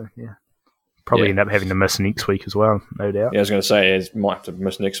 concussion. So, yeah. Probably end up having to miss next week as well, no doubt. Yeah, I was going to say, he might have to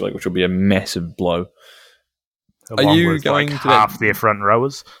miss next week, which will be a massive blow. Are you going to half their front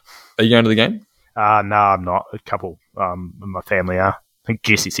rowers? Are you going to the game? No, I'm not. A couple of my family are. I think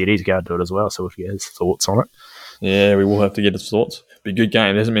Jesse said he's going to do it as well, so we'll get his thoughts on it. Yeah, we will have to get his thoughts. It'll be a good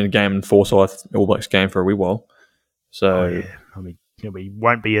game. There hasn't been a game in Forsyth All Blacks game for a wee while. So, I mean, it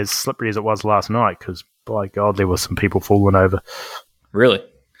won't be as slippery as it was last night because, by God, there were some people falling over. Really?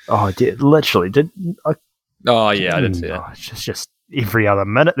 Oh, literally. I didn't see that. It's just every other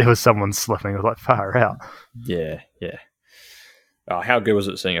minute there was someone slipping. It was like far out. Yeah. Oh, how good was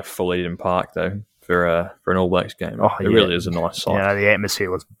it seeing a full Eden Park, though, for an All Blacks game? It really is a nice sight. Yeah, the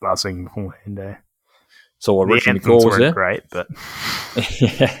atmosphere was buzzing beforehand. So Richie McCaw was there. Great, but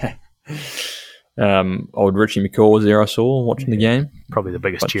yeah. Old Richie McCaw was there, I saw, watching the game. Probably the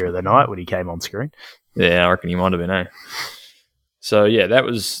biggest cheer of the night when he came on screen. Yeah, I reckon he might have been, So, yeah, that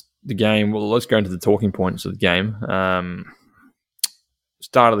was the game. Well, let's go into the talking points of the game.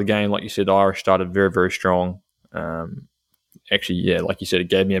 Start of the game, like you said, Irish started very, very strong. Actually, yeah, like you said, it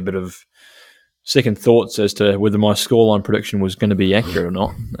gave me a bit of second thoughts as to whether my scoreline prediction was going to be accurate or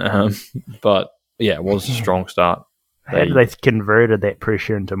not. But, yeah, it was a strong start. Had they converted that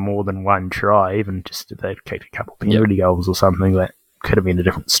pressure into more than one try, even just if they'd kicked a couple of penalty goals or something, that could have been a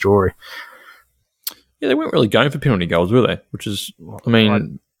different story. Yeah, they weren't really going for penalty goals, were they? Which is, I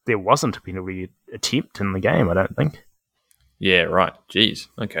mean... there wasn't a penalty attempt in the game, I don't think. Yeah, right. Jeez.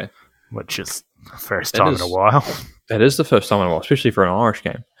 Okay. Which is First time in a while. That is the first time in a while, especially for an Irish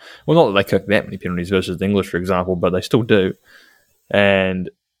game. Well, not that they kick that many penalties versus the English, for example, but they still do. And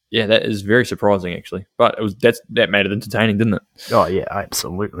yeah, that is very surprising, actually. But that made it entertaining, didn't it? Oh yeah,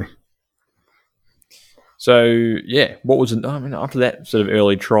 absolutely. So yeah, what was it? I mean, after that sort of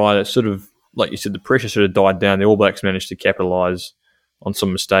early try, that sort of, like you said, the pressure sort of died down. The All Blacks managed to capitalise on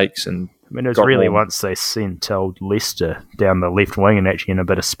some mistakes, and I mean, it was really once they sent old Leicester down the left wing and actually in a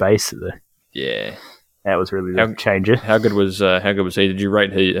bit of space. That was really the changer. How good was he? Did you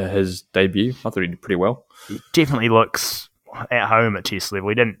rate his debut? I thought he did pretty well. He definitely looks at home at test level.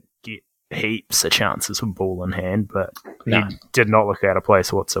 He didn't get heaps of chances with ball in hand, but he did not look out of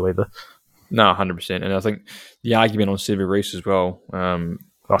place whatsoever. No, 100%. And I think the argument on Sevu Reece as well.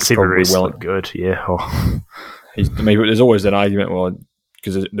 Sevu Reece looked good, yeah. There's always that argument,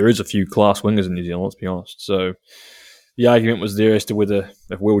 because there is a few class wingers in New Zealand, let's be honest. So the argument was there as to whether,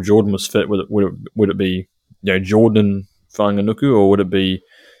 if Will Jordan was fit, would it be Jordan and Whanganuku, or would it be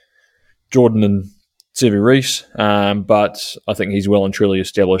Jordan and Sevu Reece? But I think he's well and truly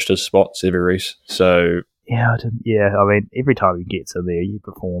established his spot, Sevu Reece. So I mean, every time he gets in there, he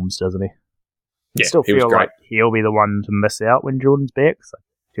performs, doesn't he? Yeah, I still feel like he'll be the one to miss out when Jordan's back. So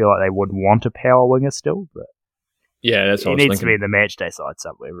I feel like they would want a power winger still, but yeah, that's what he I was needs thinking. to be in the match day side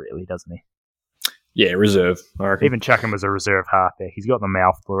somewhere, really, doesn't he? Yeah, reserve, I reckon. Even chuck him as a reserve halfback. He's got the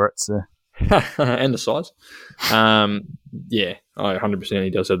mouth for it, so. And the size. Yeah, 100% he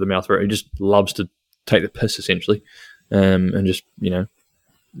does have the mouth for it. He just loves to take the piss, essentially, and just,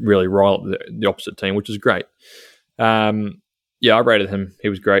 really rile up the opposite team, which is great. Yeah, I rated him. He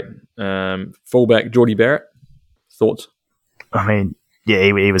was great. Fullback, Geordie Barrett. Thoughts? I mean, yeah,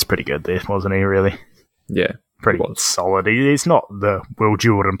 he was pretty good there, wasn't he, really? Yeah. Pretty solid. He's not the Will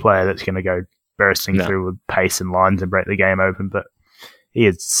Jordan player that's going to go bursting through with pace and lines and break the game open, but he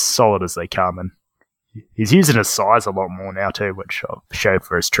is solid as they come, and he's using his size a lot more now too, which I'll show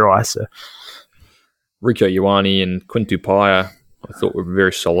for his try. So, Rieko Ioane and Quintu Paia, I thought were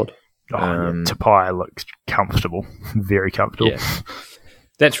very solid. Tapia looks comfortable, very comfortable. Yeah.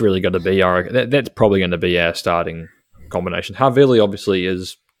 That's really got to be that's probably going to be our starting combination. Havili obviously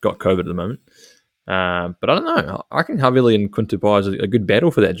has got COVID at the moment. But I don't know. I reckon Havili and Quintu Paia is a good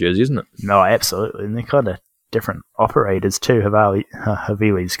battle for that jersey, isn't it? No, absolutely. And they're kind of different operators too.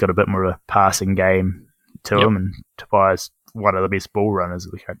 Havili's got a bit more of a passing game to him, and Tapia's one of the best ball runners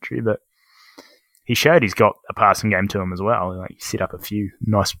of the country. But he showed he's got a passing game to him as well. Like, he set up a few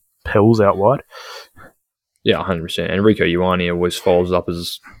nice pills out wide. Yeah, 100%. And Rieko Ioane always follows up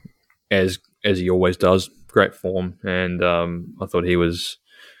as he always does. Great form. And I thought he was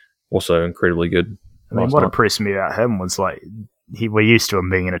also incredibly good. I mean, what impressed me about him was, like, we're used to him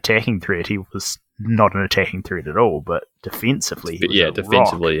being an attacking threat. He was not an attacking threat at all, but defensively, he was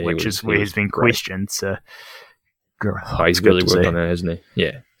defensively, rock, which is where he's been questioned. So, he's really worked on that, hasn't he?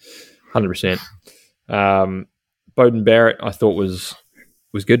 Yeah, 100%. Beauden Barrett, I thought was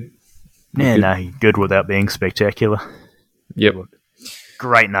good. He's good without being spectacular. Yep.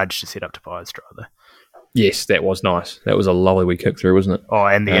 Great nudge to set up Tapia's try, though. Yes, that was nice. That was a lovely wee kick through, wasn't it? Oh,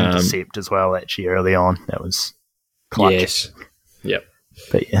 and the intercept as well, actually, early on. That was clutch. Yes. Yep.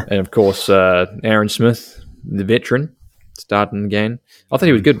 But yeah. And of course, Aaron Smith, the veteran, starting again. I thought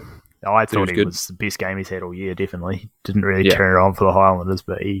he was good. I thought he was the best game he's had all year, definitely. He didn't really turn it on for the Highlanders,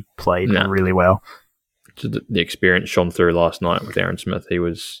 but he played really well. So the experience shone through last night with Aaron Smith. He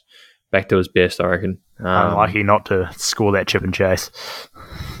was back to his best, I reckon. Unlucky not to score that chip and chase.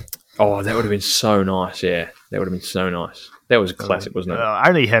 Oh, that would have been so nice, yeah. That would have been so nice. That was a classic, wasn't it?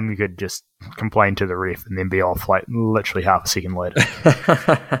 Only him could just complain to the ref and then be off, like, literally half a second later.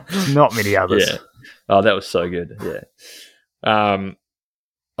 Not many others. Yeah. Oh, that was so good, yeah.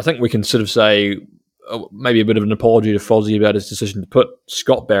 I think we can sort of say maybe a bit of an apology to Fozzie about his decision to put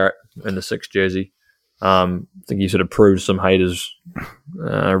Scott Barrett in the 6th jersey. I think he sort of proved some haters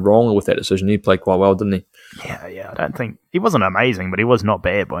wrong with that decision. He played quite well, didn't he? Yeah. I don't think he wasn't amazing, but he was not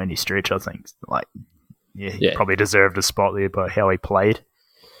bad by any stretch. I think, he probably deserved a spot there by how he played.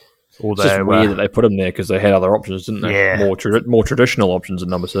 Although, it's just weird that they put him there because they had other options, didn't they? Yeah, more traditional options at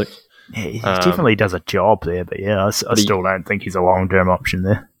number 6. Yeah, he definitely does a job there, but I still don't think he's a long-term option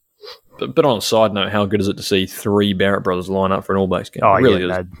there. But on a side note, how good is it to see 3 Barrett brothers line up for an All Blacks game? Oh, it really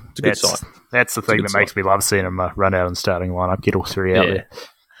is. It's a good sight. That's the thing that makes me love seeing him run out and starting lineup, get all 3 out there.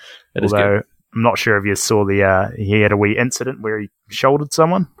 Although, I'm not sure if you saw he had a wee incident where he shouldered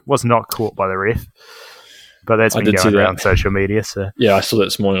someone. Was not caught by the ref. But that's been going around social media. So yeah, I saw that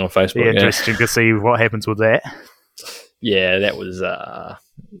this morning on Facebook. Yeah, interesting to see what happens with that. Yeah, that was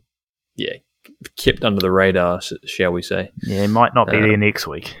kept under the radar, shall we say. Yeah, he might not be there next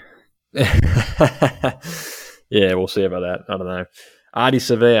week. Yeah, we'll see about that. I don't know. Artie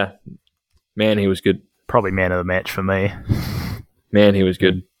Sevilla, man, he was good. Probably man of the match for me. Man, he was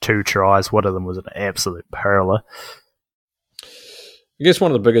good. 2 tries. One of them was an absolute hurler. I guess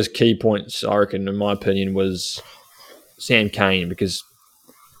one of the biggest key points, I reckon, in my opinion, was Sam Cane because,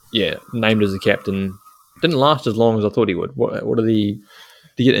 named as the captain, didn't last as long as I thought he would. What did he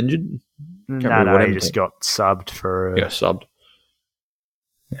get injured? No, he just got subbed for... Got subbed.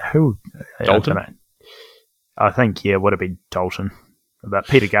 Who? Dalton? I think, would have been Dalton. But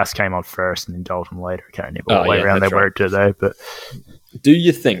Peter Gus came on first and then Dalton later. I can't remember all the way around they were today. But do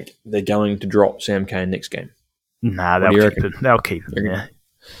you think they're going to drop Sam Cane next game? Nah, they'll keep him. Yeah. I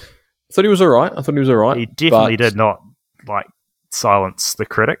thought he was all right. He definitely did not silence the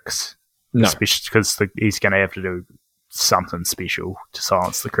critics. No, especially because he's going to have to do something special to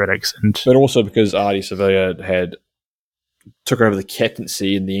silence the critics, but also because Artie Sevilla took over the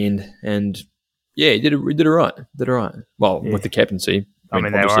captaincy in the end, and he did it right. Well, with the captaincy, I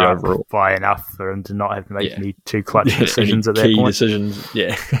mean they were overall by enough for him to not have to make any too clutch decisions at that point. Key decisions,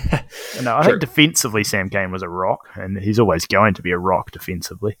 yeah. No, I think defensively Sam Cane was a rock, and he's always going to be a rock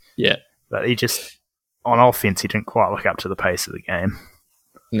defensively. Yeah, but he just on offense he didn't quite look up to the pace of the game.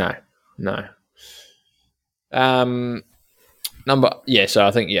 No. So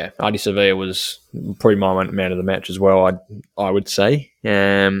I think Artie Sevilla was probably my man of the match as well. I would say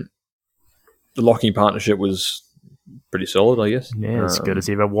the locking partnership was pretty solid, I guess. Yeah, as good as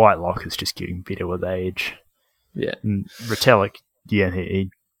ever. Whitelock is just getting better with age. Yeah, and Retallick,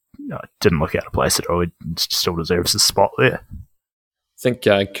 he didn't look out of place at all. He still deserves his spot there. I think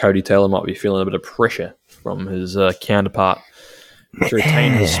Cody Taylor might be feeling a bit of pressure from his counterpart to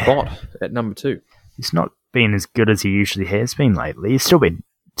retain his spot at number 2. He's not been as good as he usually has been lately. He's still been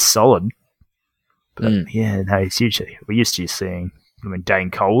solid. But he's usually... We're used to seeing... Dane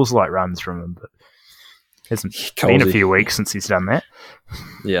Coles runs from him, but it hasn't been a few weeks since he's done that.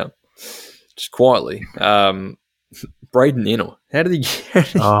 Yeah. Just quietly. Braden Ennell. How did he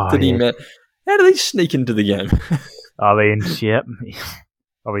sneak into the game? I mean,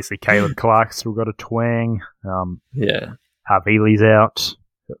 obviously Caleb Clark's still got a twang. Harvey's out.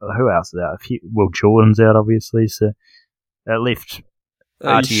 Who else is out? Will Jordan's out, obviously. So that left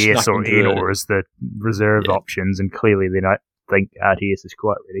RTS or Ennell as the reserve options, and clearly they don't think RTS is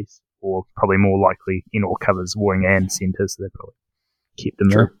quite ready, or probably more likely Ennell covers wing and centre, so they probably kept him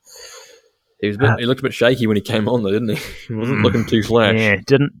there. He looked a bit shaky when he came on, though, didn't he? He wasn't looking too flash. Yeah,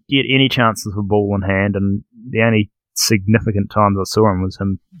 didn't get any chances with ball in hand, and the only significant times I saw him was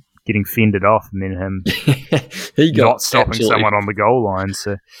him getting fended off and then him not stopping someone on the goal line.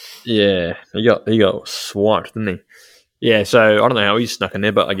 So yeah, he got swiped, didn't he? Yeah, so I don't know how he snuck in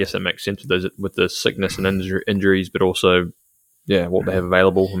there, but I guess that makes sense with the sickness and injuries, but also what they have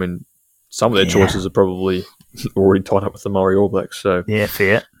available. I mean, some of their choices are probably already tied up with the Maori All Blacks. So yeah,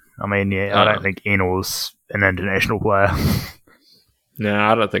 fair. I mean, I don't think Ennell's an international player. No,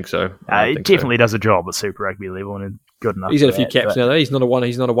 I don't think so. He definitely does a job at Super Rugby level and good enough. He's had a few caps now. Though. He's not a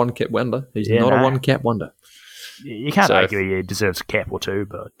one-cap wonder. He's not a one-cap wonder. You can't argue he deserves a cap or two,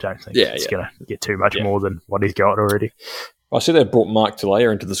 but I don't think it's going to get too much more than what he's got already. I see they brought Mike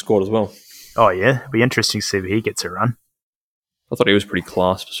Talaya into the squad as well. Oh yeah, it'll be interesting to see if he gets a run. I thought he was pretty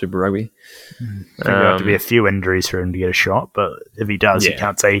class for Super Rugby. I think there'll have to be a few injuries for him to get a shot, but if he does, you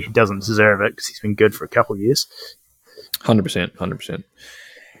can't say he doesn't deserve it because he's been good for a couple of years. 100%.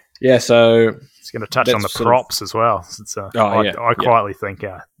 Yeah, so it's going to touch on the props as well. Since, I quietly think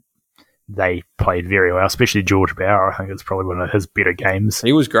they played very well, especially George Bauer. I think it's probably one of his better games.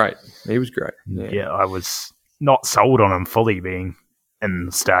 He was great. Yeah, I was not sold on him fully being in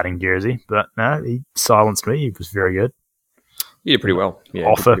the starting jersey, but no, he silenced me. He was very good. He did pretty well. Yeah,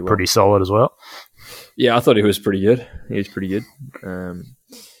 Offer pretty solid as well. Yeah, I thought he was pretty good.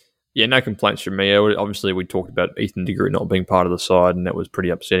 No complaints from me. Obviously, we talked about Ethan de Groot not being part of the side, and that was pretty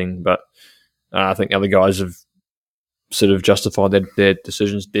upsetting. But I think the other guys have sort of justified their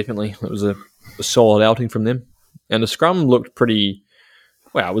decisions. Definitely, it was a solid outing from them, and the scrum looked pretty.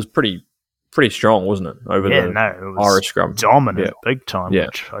 Wow, it was pretty strong, wasn't it? It was Irish scrum, dominant, big time,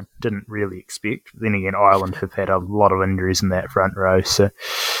 which I didn't really expect. Then again, Ireland have had a lot of injuries in that front row, so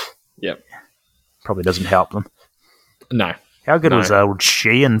probably doesn't help them. No. How good was old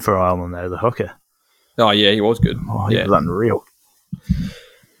Sheehan for Ireland, though, the hooker? Oh, yeah, he was good. Oh, he was unreal.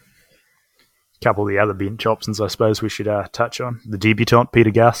 A couple of the other bench options, I suppose, we should touch on. The debutant,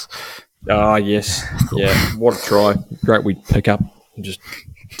 Peter Gus. Oh, yes. Yeah, what a try. Great we pick up and just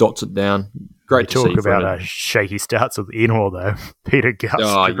dots it down. Great to see. Talk about shaky starts with Ennell, though. Peter Gus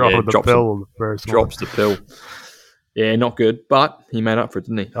dropping the pill the first drops the pill. Yeah, not good, but he made up for it,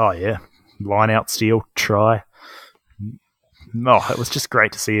 didn't he? Oh, yeah. Line out, steal, try. Oh, it was just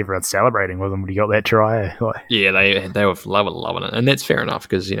great to see everyone celebrating with him when he got that try. Like, Yeah, they were loving it, and that's fair enough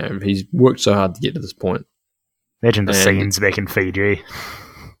because he's worked so hard to get to this point. imagine the And scenes back in Fiji.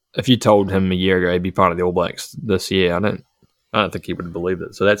 if you told him a year ago he'd be part of the All Blacks this year, I don't think he would have believed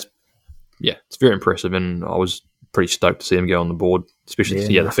it. So it's very impressive, and I was pretty stoked to see him go on the board, especially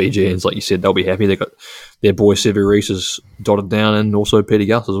the Fijians. Like you said, they'll be happy. They got their boy Sevu Reece is dotted down, and also Peter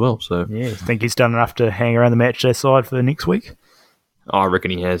Gus as well. So Yeah, you think he's done enough to hang around the match day side for next week? I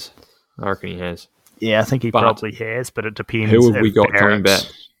reckon he has. Yeah, I think he probably has, but it depends. Who have we got coming back?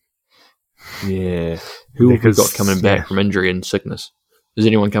 Yeah, who have we got coming back from injury and sickness? Is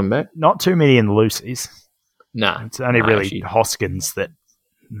anyone coming back? Not too many in the loosies. Nah, it's only really actually, Hoskins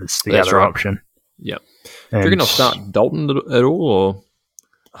that's the other option. Yep. Do you reckon I'll start Dalton at all, or?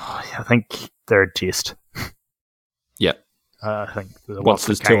 I think third test. Yep. I think once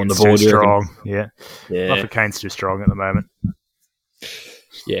there's two on the board, too strong. Yeah. Watford Kane's too strong at the moment.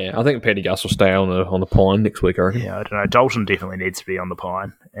 Yeah, I think Peter Gus will stay on the pine next week, I reckon. Yeah, I don't know. Dalton definitely needs to be on the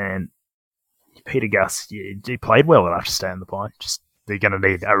pine, and Peter Gus, he played well enough to stay on the pine. Just they're going to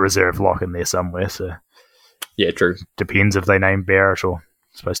need a reserve lock in there somewhere. So yeah, true. Depends if they name Barrett or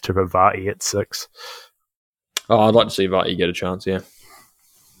supposed to have Varty at 6. Oh, I'd like to see Varty get a chance. Yeah,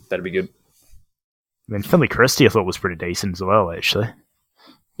 that'd be good. I mean, Finley Christie, I thought was pretty decent as well, actually.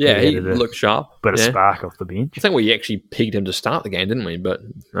 Yeah, he looked sharp. But a spark off the bench. I think we actually pegged him to start the game, didn't we? But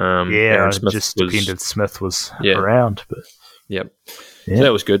Aaron Smith just depended Smith was around. But yep. So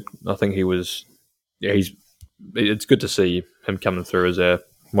that was good. I think he was. Yeah, it's good to see him coming through as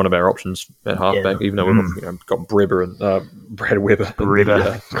one of our options at halfback, even though we've got Breber and Brad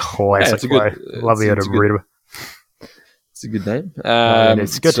Weber. Classic play. Love the idea of Breber. It's a good name.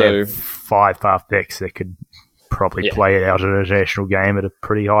 It's good to have 5 halfbacks that could probably play it out at an international game at a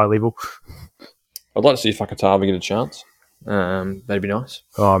pretty high level. I'd like to see Fakatava get a chance. That'd be nice.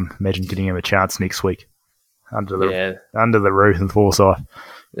 Oh, imagine getting him a chance next week under the roof in Forsyth.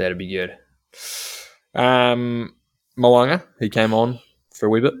 That'd be good. Moanga, he came on for a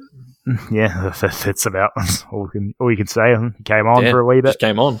wee bit. Yeah, that's about all you can say. He came on for a wee bit. Just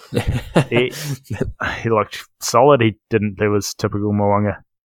came on. he looked solid. He didn't do his typical Moanga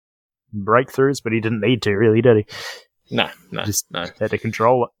breakthroughs, but he didn't need to, really, did he? No. Just had to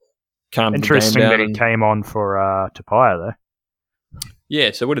control it. Interesting that he came on for Tapia, though.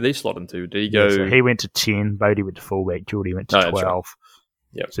 Yeah, so what did he slot into? Did he go... so he went to 10, Bodie went to fullback, Geordie went to 12. Right.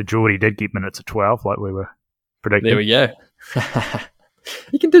 Yep. So Geordie did get minutes at 12, like we were predicting. There we go.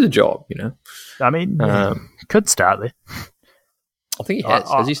 He can do the job, I mean, could start there. I think he has.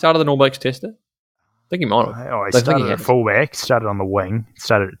 Has he started an All Blacks tester? I think he might have. He started at fullback, started on the wing,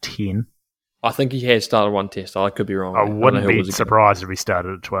 started at 10. I think he has started one test. I could be wrong. I wouldn't be surprised if he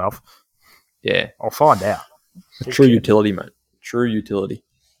started at 12. Yeah. I'll find out. True utility, mate. True utility.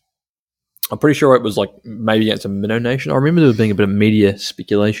 I'm pretty sure it was like maybe against a Minnow Nation. I remember there being a bit of media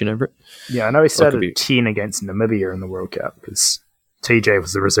speculation over it. Yeah, I know he started at 10 against Namibia in the World Cup because TJ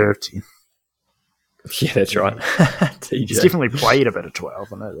was the reserve 10. Yeah, that's right. TJ. He's definitely played a bit of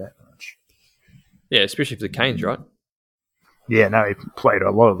 12, I know that much. Yeah, especially for the Canes, right? Yeah, no, he played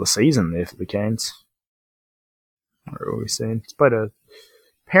a lot of the season there for the Canes. What are we seeing?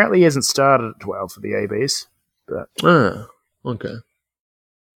 Apparently he hasn't started at 12 for the ABs. But okay.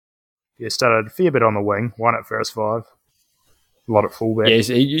 Yeah, started a fair bit on the wing, one at first 5. A lot at fullback. Yeah,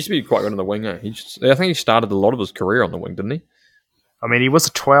 he used to be quite good on the wing. I think he started a lot of his career on the wing, didn't he? I mean, he was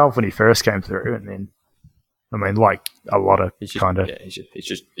a 12 when he first came through, and then, I mean, like a lot of he's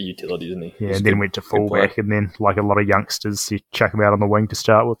just a utility, isn't he? Yeah, and then went to fullback, and then, like a lot of youngsters, you chuck them out on the wing to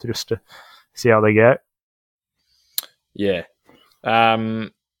start with, just to see how they go. Yeah.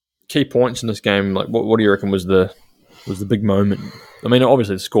 Key points in this game, like what do you reckon was the big moment? I mean,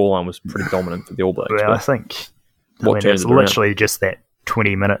 obviously the scoreline was pretty dominant for the All Blacks. Well, I think it's literally just that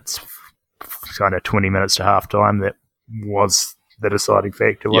 20 minutes, kind of 20 minutes to half time that was the deciding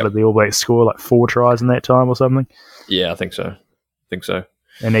factor. What did the All Blacks score? Like 4 tries in that time or something? Yeah, I think so.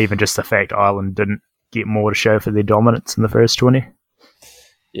 And even just the fact Ireland didn't get more to show for their dominance in the first 20.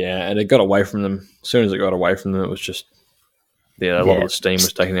 Yeah, and it got away from them. As soon as it got away from them, it was just... Yeah, a lot of the steam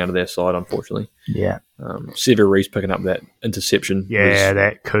was taken out of their side, unfortunately. Yeah. Sevu Reece picking up that interception. Yeah,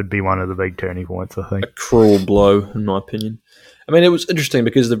 that could be one of the big turning points, I think. A cruel blow, in my opinion. I mean, it was interesting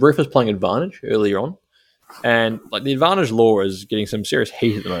because the ref was playing advantage earlier on. And like the advantage law is getting some serious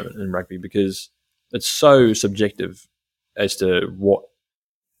heat at the moment in rugby because it's so subjective as to what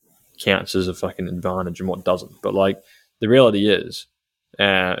counts as a fucking advantage and what doesn't. But like the reality is,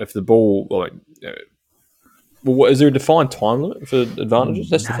 if the ball... Well, is there a defined time limit for advantages?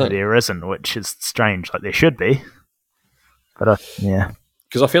 That's the No, thing. there isn't, which is strange. Like there should be, but yeah.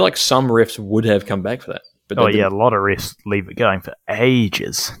 Because I feel like some refs would have come back for that. But a lot of refs leave it going for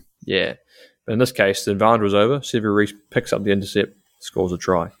ages. Yeah. But in this case, the advantage was over. Sevu Reece picks up the intercept, scores a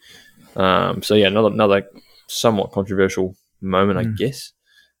try. Another somewhat controversial moment, I guess.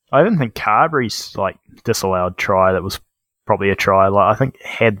 I even think Carberry's disallowed try that was probably a try. I think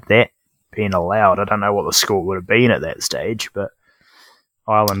had that been allowed, I don't know what the score would have been at that stage, but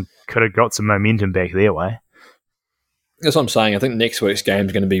Ireland could have got some momentum back their way. That's what I'm saying. I think next week's game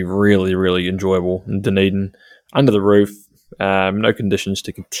is going to be really, really enjoyable in Dunedin, under the roof, no conditions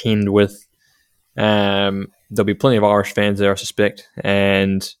to contend with. There'll be plenty of Irish fans there, I suspect,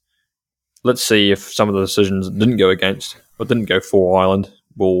 and let's see if some of the decisions that didn't go for Ireland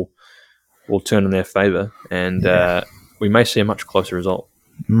will turn in their favour, and we may see a much closer result.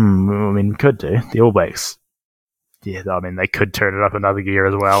 Could do. The All Blacks, they could turn it up another gear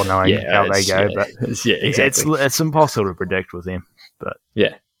as well, knowing how they go. But exactly. It's impossible to predict with them. But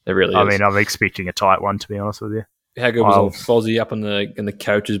yeah, it really is. I'm expecting a tight one, to be honest with you. How good was old Fozzie up in the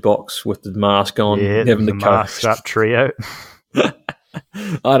coach's box with the mask on, having the masked up trio?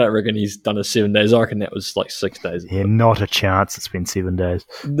 I don't reckon he's done it 7 days. I reckon that was 6 days. Yeah, not a chance. It's been 7 days.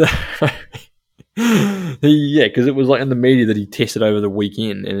 Yeah, because it was in the media that he tested over the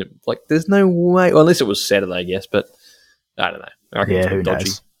weekend, and there's no way. Well, unless it was Saturday, I guess, but I don't know. I reckon it's who dodgy.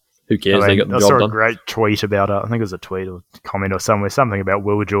 knows? Who cares? They got the job done. I saw a great tweet about it. I think it was a tweet or comment or somewhere, something about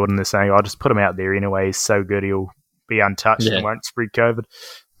Will Jordan. They're saying, "I'll just put him out there anyway. He's so good, he'll be untouched and won't spread COVID."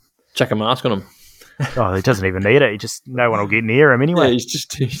 Chuck a mask on him. Oh, he doesn't even need it. No one will get near him anyway. Yeah, he's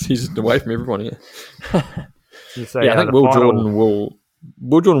just away from everyone. Yeah. I think Will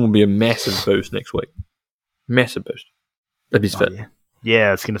Jordan will be a massive boost next week. Massive boost. If he's fit. Yeah,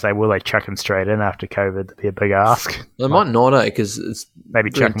 I was going to say, will they chuck him straight in after COVID? That'd be a big ask. They might not, because it's maybe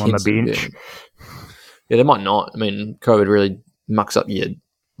chuck him on the bench. Yeah, they might not. COVID really mucks up your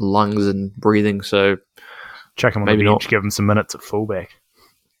lungs and breathing, so chuck him on the bench, not. Give him some minutes at fullback.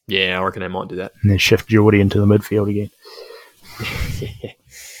 Yeah, I reckon they might do that. And then shift Geordie into the midfield again.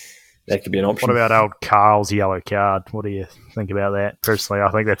 That could be an option. What about old Carl's yellow card? What do you think about that? Personally,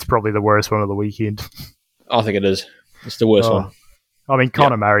 I think that's probably the worst one of the weekend. I think it is. It's the worst one.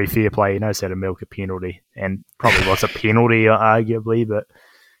 Conor Murray, fair play. He knows how to milk a penalty, and probably was a penalty, arguably, but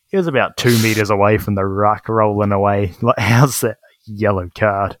he was about 2 metres away from the ruck, rolling away. How's that yellow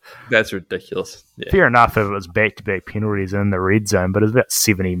card? That's ridiculous. Yeah. Fair enough if it was back-to-back penalties in the red zone, but it was about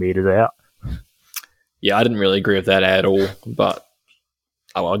 70 metres out. Yeah, I didn't really agree with that at all, but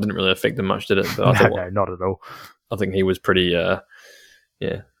it didn't really affect them much, did it? But no, not at all. I think he was pretty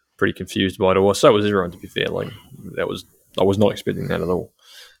confused by it all. So was everyone, to be fair. I was not expecting that at all.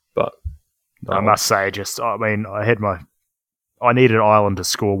 But I must say, I needed Ireland to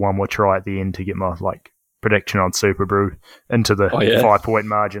score one more try at the end to get my prediction on Super Brew into the 5-point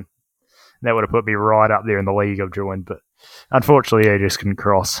margin. That would have put me right up there in the league I've joined, but unfortunately, they just couldn't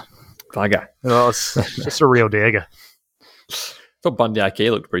cross. Bugger. It's just a real dagger. I thought Bundy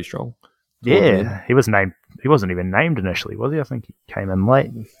Ake looked pretty strong. Yeah, he was named. He wasn't even named initially, was he? I think he came in late.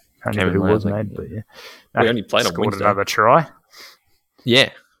 I can't remember who was named, but yeah. We only played on Wednesday. Another try.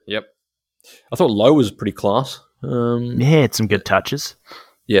 Yeah, yep. I thought Lowe was pretty class. He had some good touches.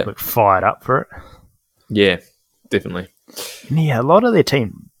 Yeah. Looked fired up for it. Yeah, definitely. And a lot of their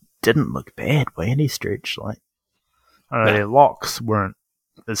team didn't look bad by any stretch. Their locks weren't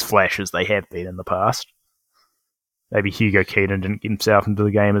as flash as they have been in the past. Maybe Hugo Keenan didn't get himself into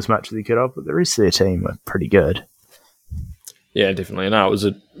the game as much as he could have, but the rest of their team were pretty good. Yeah, definitely. No, it was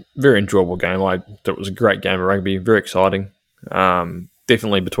a very enjoyable game. I thought it was a great game of rugby, very exciting.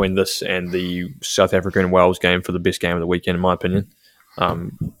 Definitely between this and the South Africa and Wales game for the best game of the weekend, in my opinion.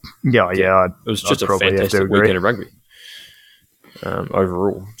 It was just a fantastic weekend of rugby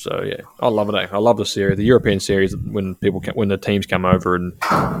overall. So yeah, I love it. I love the series, the European series. When the teams come over and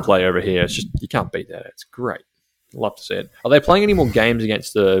play over here, it's just you can't beat that. It's great. Love to see it. Are they playing any more games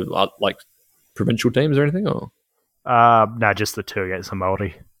against the provincial teams or anything? Or no, just the two against the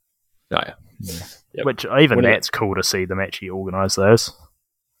Māori. Oh yeah. Yep. Which that's cool to see them actually organise those.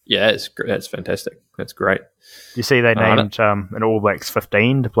 Yeah, that's fantastic. That's great. You see they named an All Blacks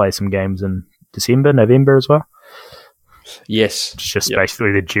 15 to play some games in December, November as well? Yes. It's just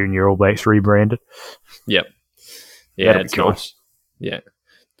basically the junior All Blacks rebranded. Yep. Yeah, it's cool. Nice. Yeah.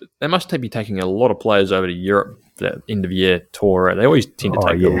 They must be taking a lot of players over to Europe for that end-of-year tour. They always tend to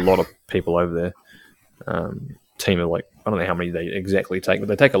take a lot of people over there. Team of I don't know how many they exactly take, but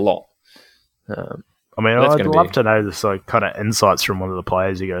they take a lot. I'd love to know this kind of insights from one of the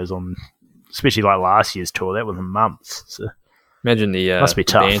players who goes on especially like last year's tour. That was months. So Imagine the must be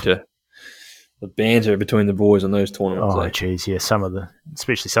tough. The banter between the boys on those tournaments. Oh, jeez, yeah.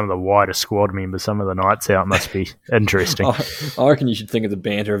 Especially some of the wider squad members, some of the nights out must be interesting. I reckon you should think of the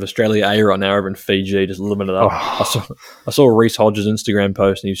banter of Australia A right now over in Fiji, just living it up. I saw Reece Hodges' Instagram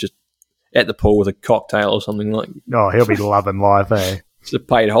post, and he was just at the pool with a cocktail or something like. Oh, he'll be loving life, eh? It's a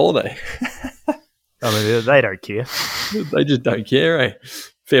paid holiday. I mean, they don't care. They just don't care, eh?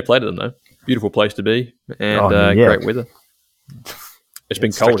 Fair play to them, though. Beautiful place to be, and great weather. It's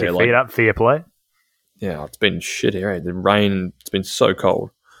been cold here. Feet up, fair play. Yeah, it's been shit here. Eh? The rain, it's been so cold.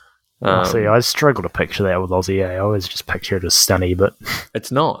 See, I struggle to picture that with Aussie. I always just picture it as sunny, but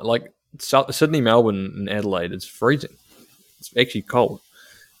it's not. Like Sydney, Melbourne, and Adelaide, it's freezing. It's actually cold.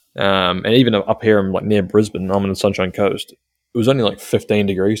 And even up here, I'm like near Brisbane. I'm on the Sunshine Coast. It was only like 15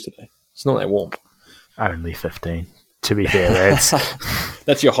 degrees today. It's not that warm. Only 15. To be fair,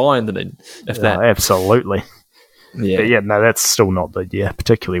 that's your high, Dunedin. If that, absolutely. Yeah, but yeah. No, that's still not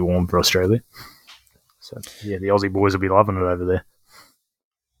particularly warm for Australia. So, yeah, the Aussie boys will be loving it over there.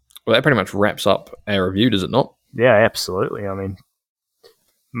 Well, that pretty much wraps up our review, does it not? Yeah, absolutely. I mean,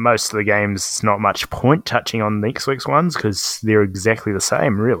 most of the games, it's not much point touching on next week's ones because they're exactly the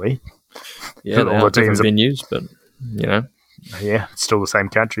same, really. Yeah, all the different venues, but, you know. Yeah, it's still the same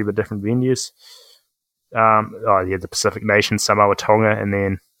country, but different venues. The Pacific Nations, Samoa, Tonga, and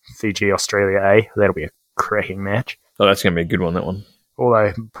then Fiji, Australia A. That'll be a cracking match. Oh, that's going to be a good one, that one.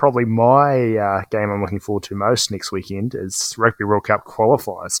 Although, probably my game I'm looking forward to most next weekend is Rugby World Cup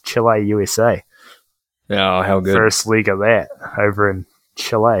qualifiers, Chile, USA. Oh, how good. First leg of that over in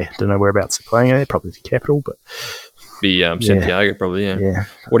Chile. Don't know whereabouts they're playing it, probably the capital, but... Santiago, probably, yeah.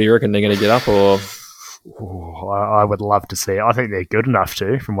 What do you reckon they're going to get up, or...? Ooh, I would love to see it. I think they're good enough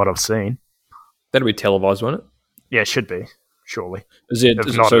to, from what I've seen. That'll be televised, won't it? Yeah, it should be. Surely.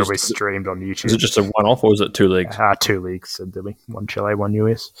 If not, it'll be streamed on YouTube. Is it just a one-off, or is it 2 legs? 2 legs, so there'll be 1 Chile, 1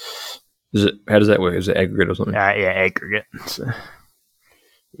 US. How does that work? Is it aggregate or something? Yeah, aggregate. So,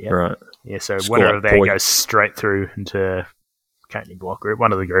 yeah. Right. Yeah, so winner of that goes straight through into County Block Group,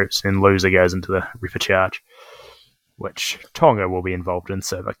 one of the groups, and loser goes into the repechage, which Tonga will be involved in,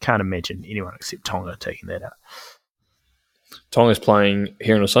 so I can't imagine anyone except Tonga taking that out. Tonga's playing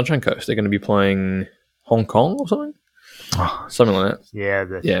here on the Sunshine Coast. They're going to be playing Hong Kong or something? Something like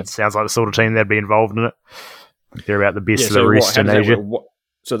that. Yeah, it sounds like the sort of team that'd be involved in it. They're about the best of the rest in Asia.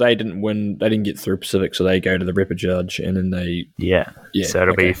 So they didn't win. They didn't get through Pacific, so they go to the repechage, and then they... Yeah. So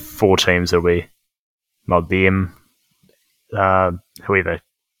it'll be 4 teams. It'll be them, whoever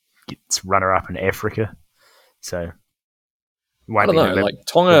gets runner-up in Africa. So... I don't know.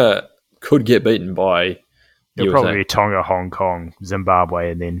 Tonga could get beaten by It'll USA. probably be Tonga, Hong Kong,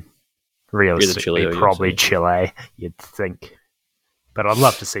 Zimbabwe, and then realistically probably Chile, you'd think. But I'd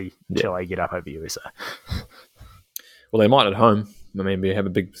love to see Chile get up over USA. Well, they might at home. I mean, we have a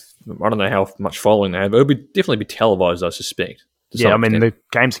big... I don't know how much following they have. It'll definitely be televised, I suspect. Yeah, I mean, the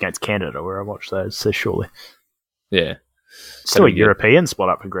games against Canada where I watched those, so surely. Yeah. Still a European spot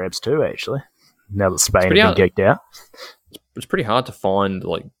up for grabs too, actually. Now that Spain have been geeked out. It's pretty hard to find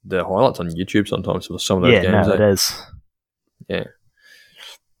like the highlights on YouTube sometimes for some of those games. Yeah, no, it is. Yeah.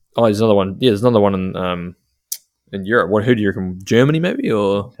 Oh, there's another one. Yeah, there's another one in Europe. Who do you reckon? Germany, maybe,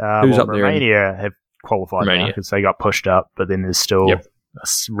 or who's up there? Romania have qualified now because they got pushed up, but then there's still a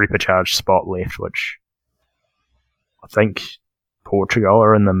repechage spot left, which I think Portugal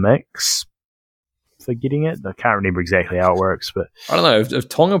are in the mix for getting it. I can't remember exactly how it works, but I don't know if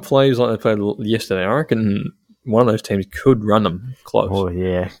Tonga plays like they played yesterday. I reckon one of those teams could run them close. Oh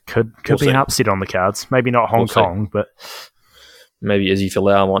yeah, could be an upset on the cards. Maybe not Hong Kong, but maybe Izzy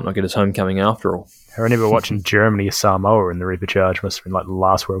Folau might not get his homecoming after all. I remember watching Germany or Samoa in the repechage. Must have been like the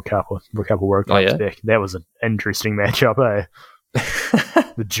last World Cup or a couple of World Cups back. That was an interesting matchup, eh?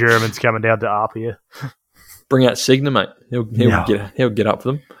 The Germans coming down to Apia. Bring out Signa, mate. He'll get up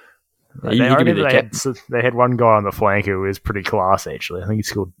for them. They had one guy on the flank who was pretty class, actually. I think he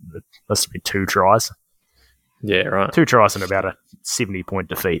scored, must have been 2 tries. Yeah, right. 2 tries in about a 70-point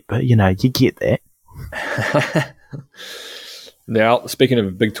defeat, but you get that. Now, speaking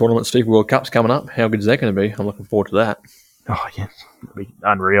of big tournaments, FIFA World Cup's coming up. How good is that going to be? I'm looking forward to that. Oh, yeah. It'll be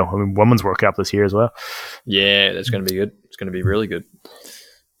unreal. I mean, Women's World Cup this year as well. Yeah, that's going to be good. It's going to be really good.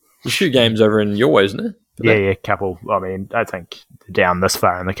 There's a few games over in your way, isn't there? Yeah, couple. I mean, I think down this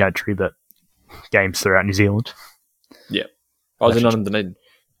far in the country, but games throughout New Zealand. Yeah. I was in none in Dunedin.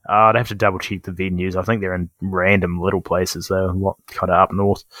 I'd have to double check the venues. I think they're in random little places, though, kind of up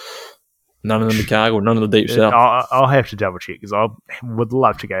north. None of them in Chicago, none of the deep south. I'll have to double check because I would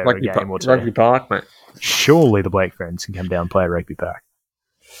love to go to a game or two. Rugby Park, mate. Surely the Black Ferns can come down and play at Rugby Park.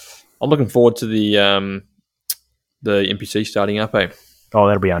 I'm looking forward to the NPC starting up. Oh,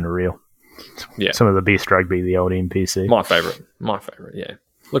 that'll be unreal. Yeah, some of the best rugby, the old NPC. My favourite. Yeah,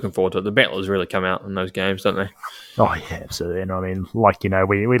 looking forward to it. The battlers really come out in those games, don't they? Oh yeah, absolutely. And I mean,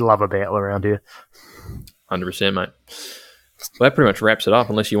 we love a battle around here. 100%, mate. Well, that pretty much wraps it up.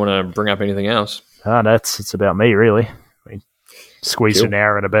 Unless you want to bring up anything else. No, it's about me really. I mean, squeezed an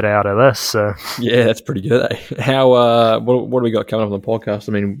hour and a bit out of this. So. Yeah, that's pretty good. How? What do we got coming up on the podcast?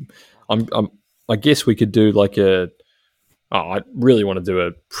 I mean, I guess we could do like a. Oh, I really want to do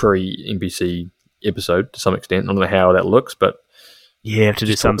a pre-NPC episode to some extent. I don't know how that looks, but yeah, have to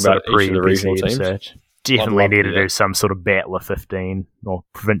do some sort of pre-NPC episode. Definitely need to do some sort of Battler 15 or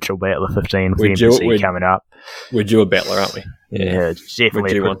Provincial Battler 15 with the NPC coming up. We're due a Battler, aren't we? Yeah,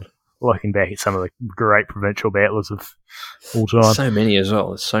 definitely. Looking back at some of the great Provincial Battlers of all time. So many as well.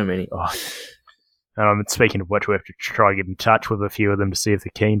 There's so many. Oh. And speaking of which, we have to try to get in touch with a few of them to see if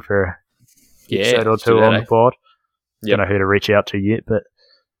they're keen for an episode or two on the pod. Don't know who to reach out to yet, but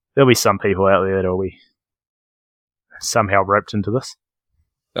there'll be some people out there that'll be somehow roped into this.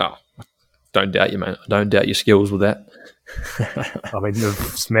 Oh, don't doubt you, mate. I don't doubt your skills with that. I mean,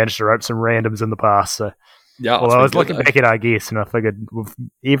 I've managed to rope some randoms in the past, so... Yeah, well, I was looking back at our guests, and I figured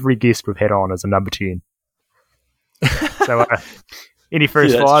every guest we've had on is a number 10. So, any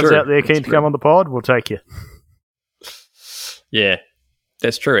first fives out there keen to come on the pod, we'll take you. Yeah,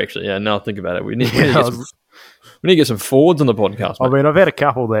 that's true, actually. Yeah, now I think about it. We need to get some forwards on the podcast, mate. I mean, I've had a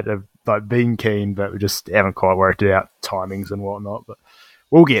couple that have been keen, but we just haven't quite worked out timings and whatnot, but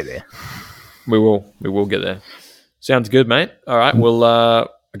we'll get there. We will get there. Sounds good, mate. All right,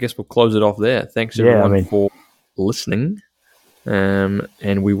 I guess we'll close it off there. Thanks, everyone, for listening,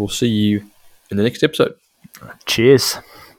 and we will see you in the next episode. Cheers.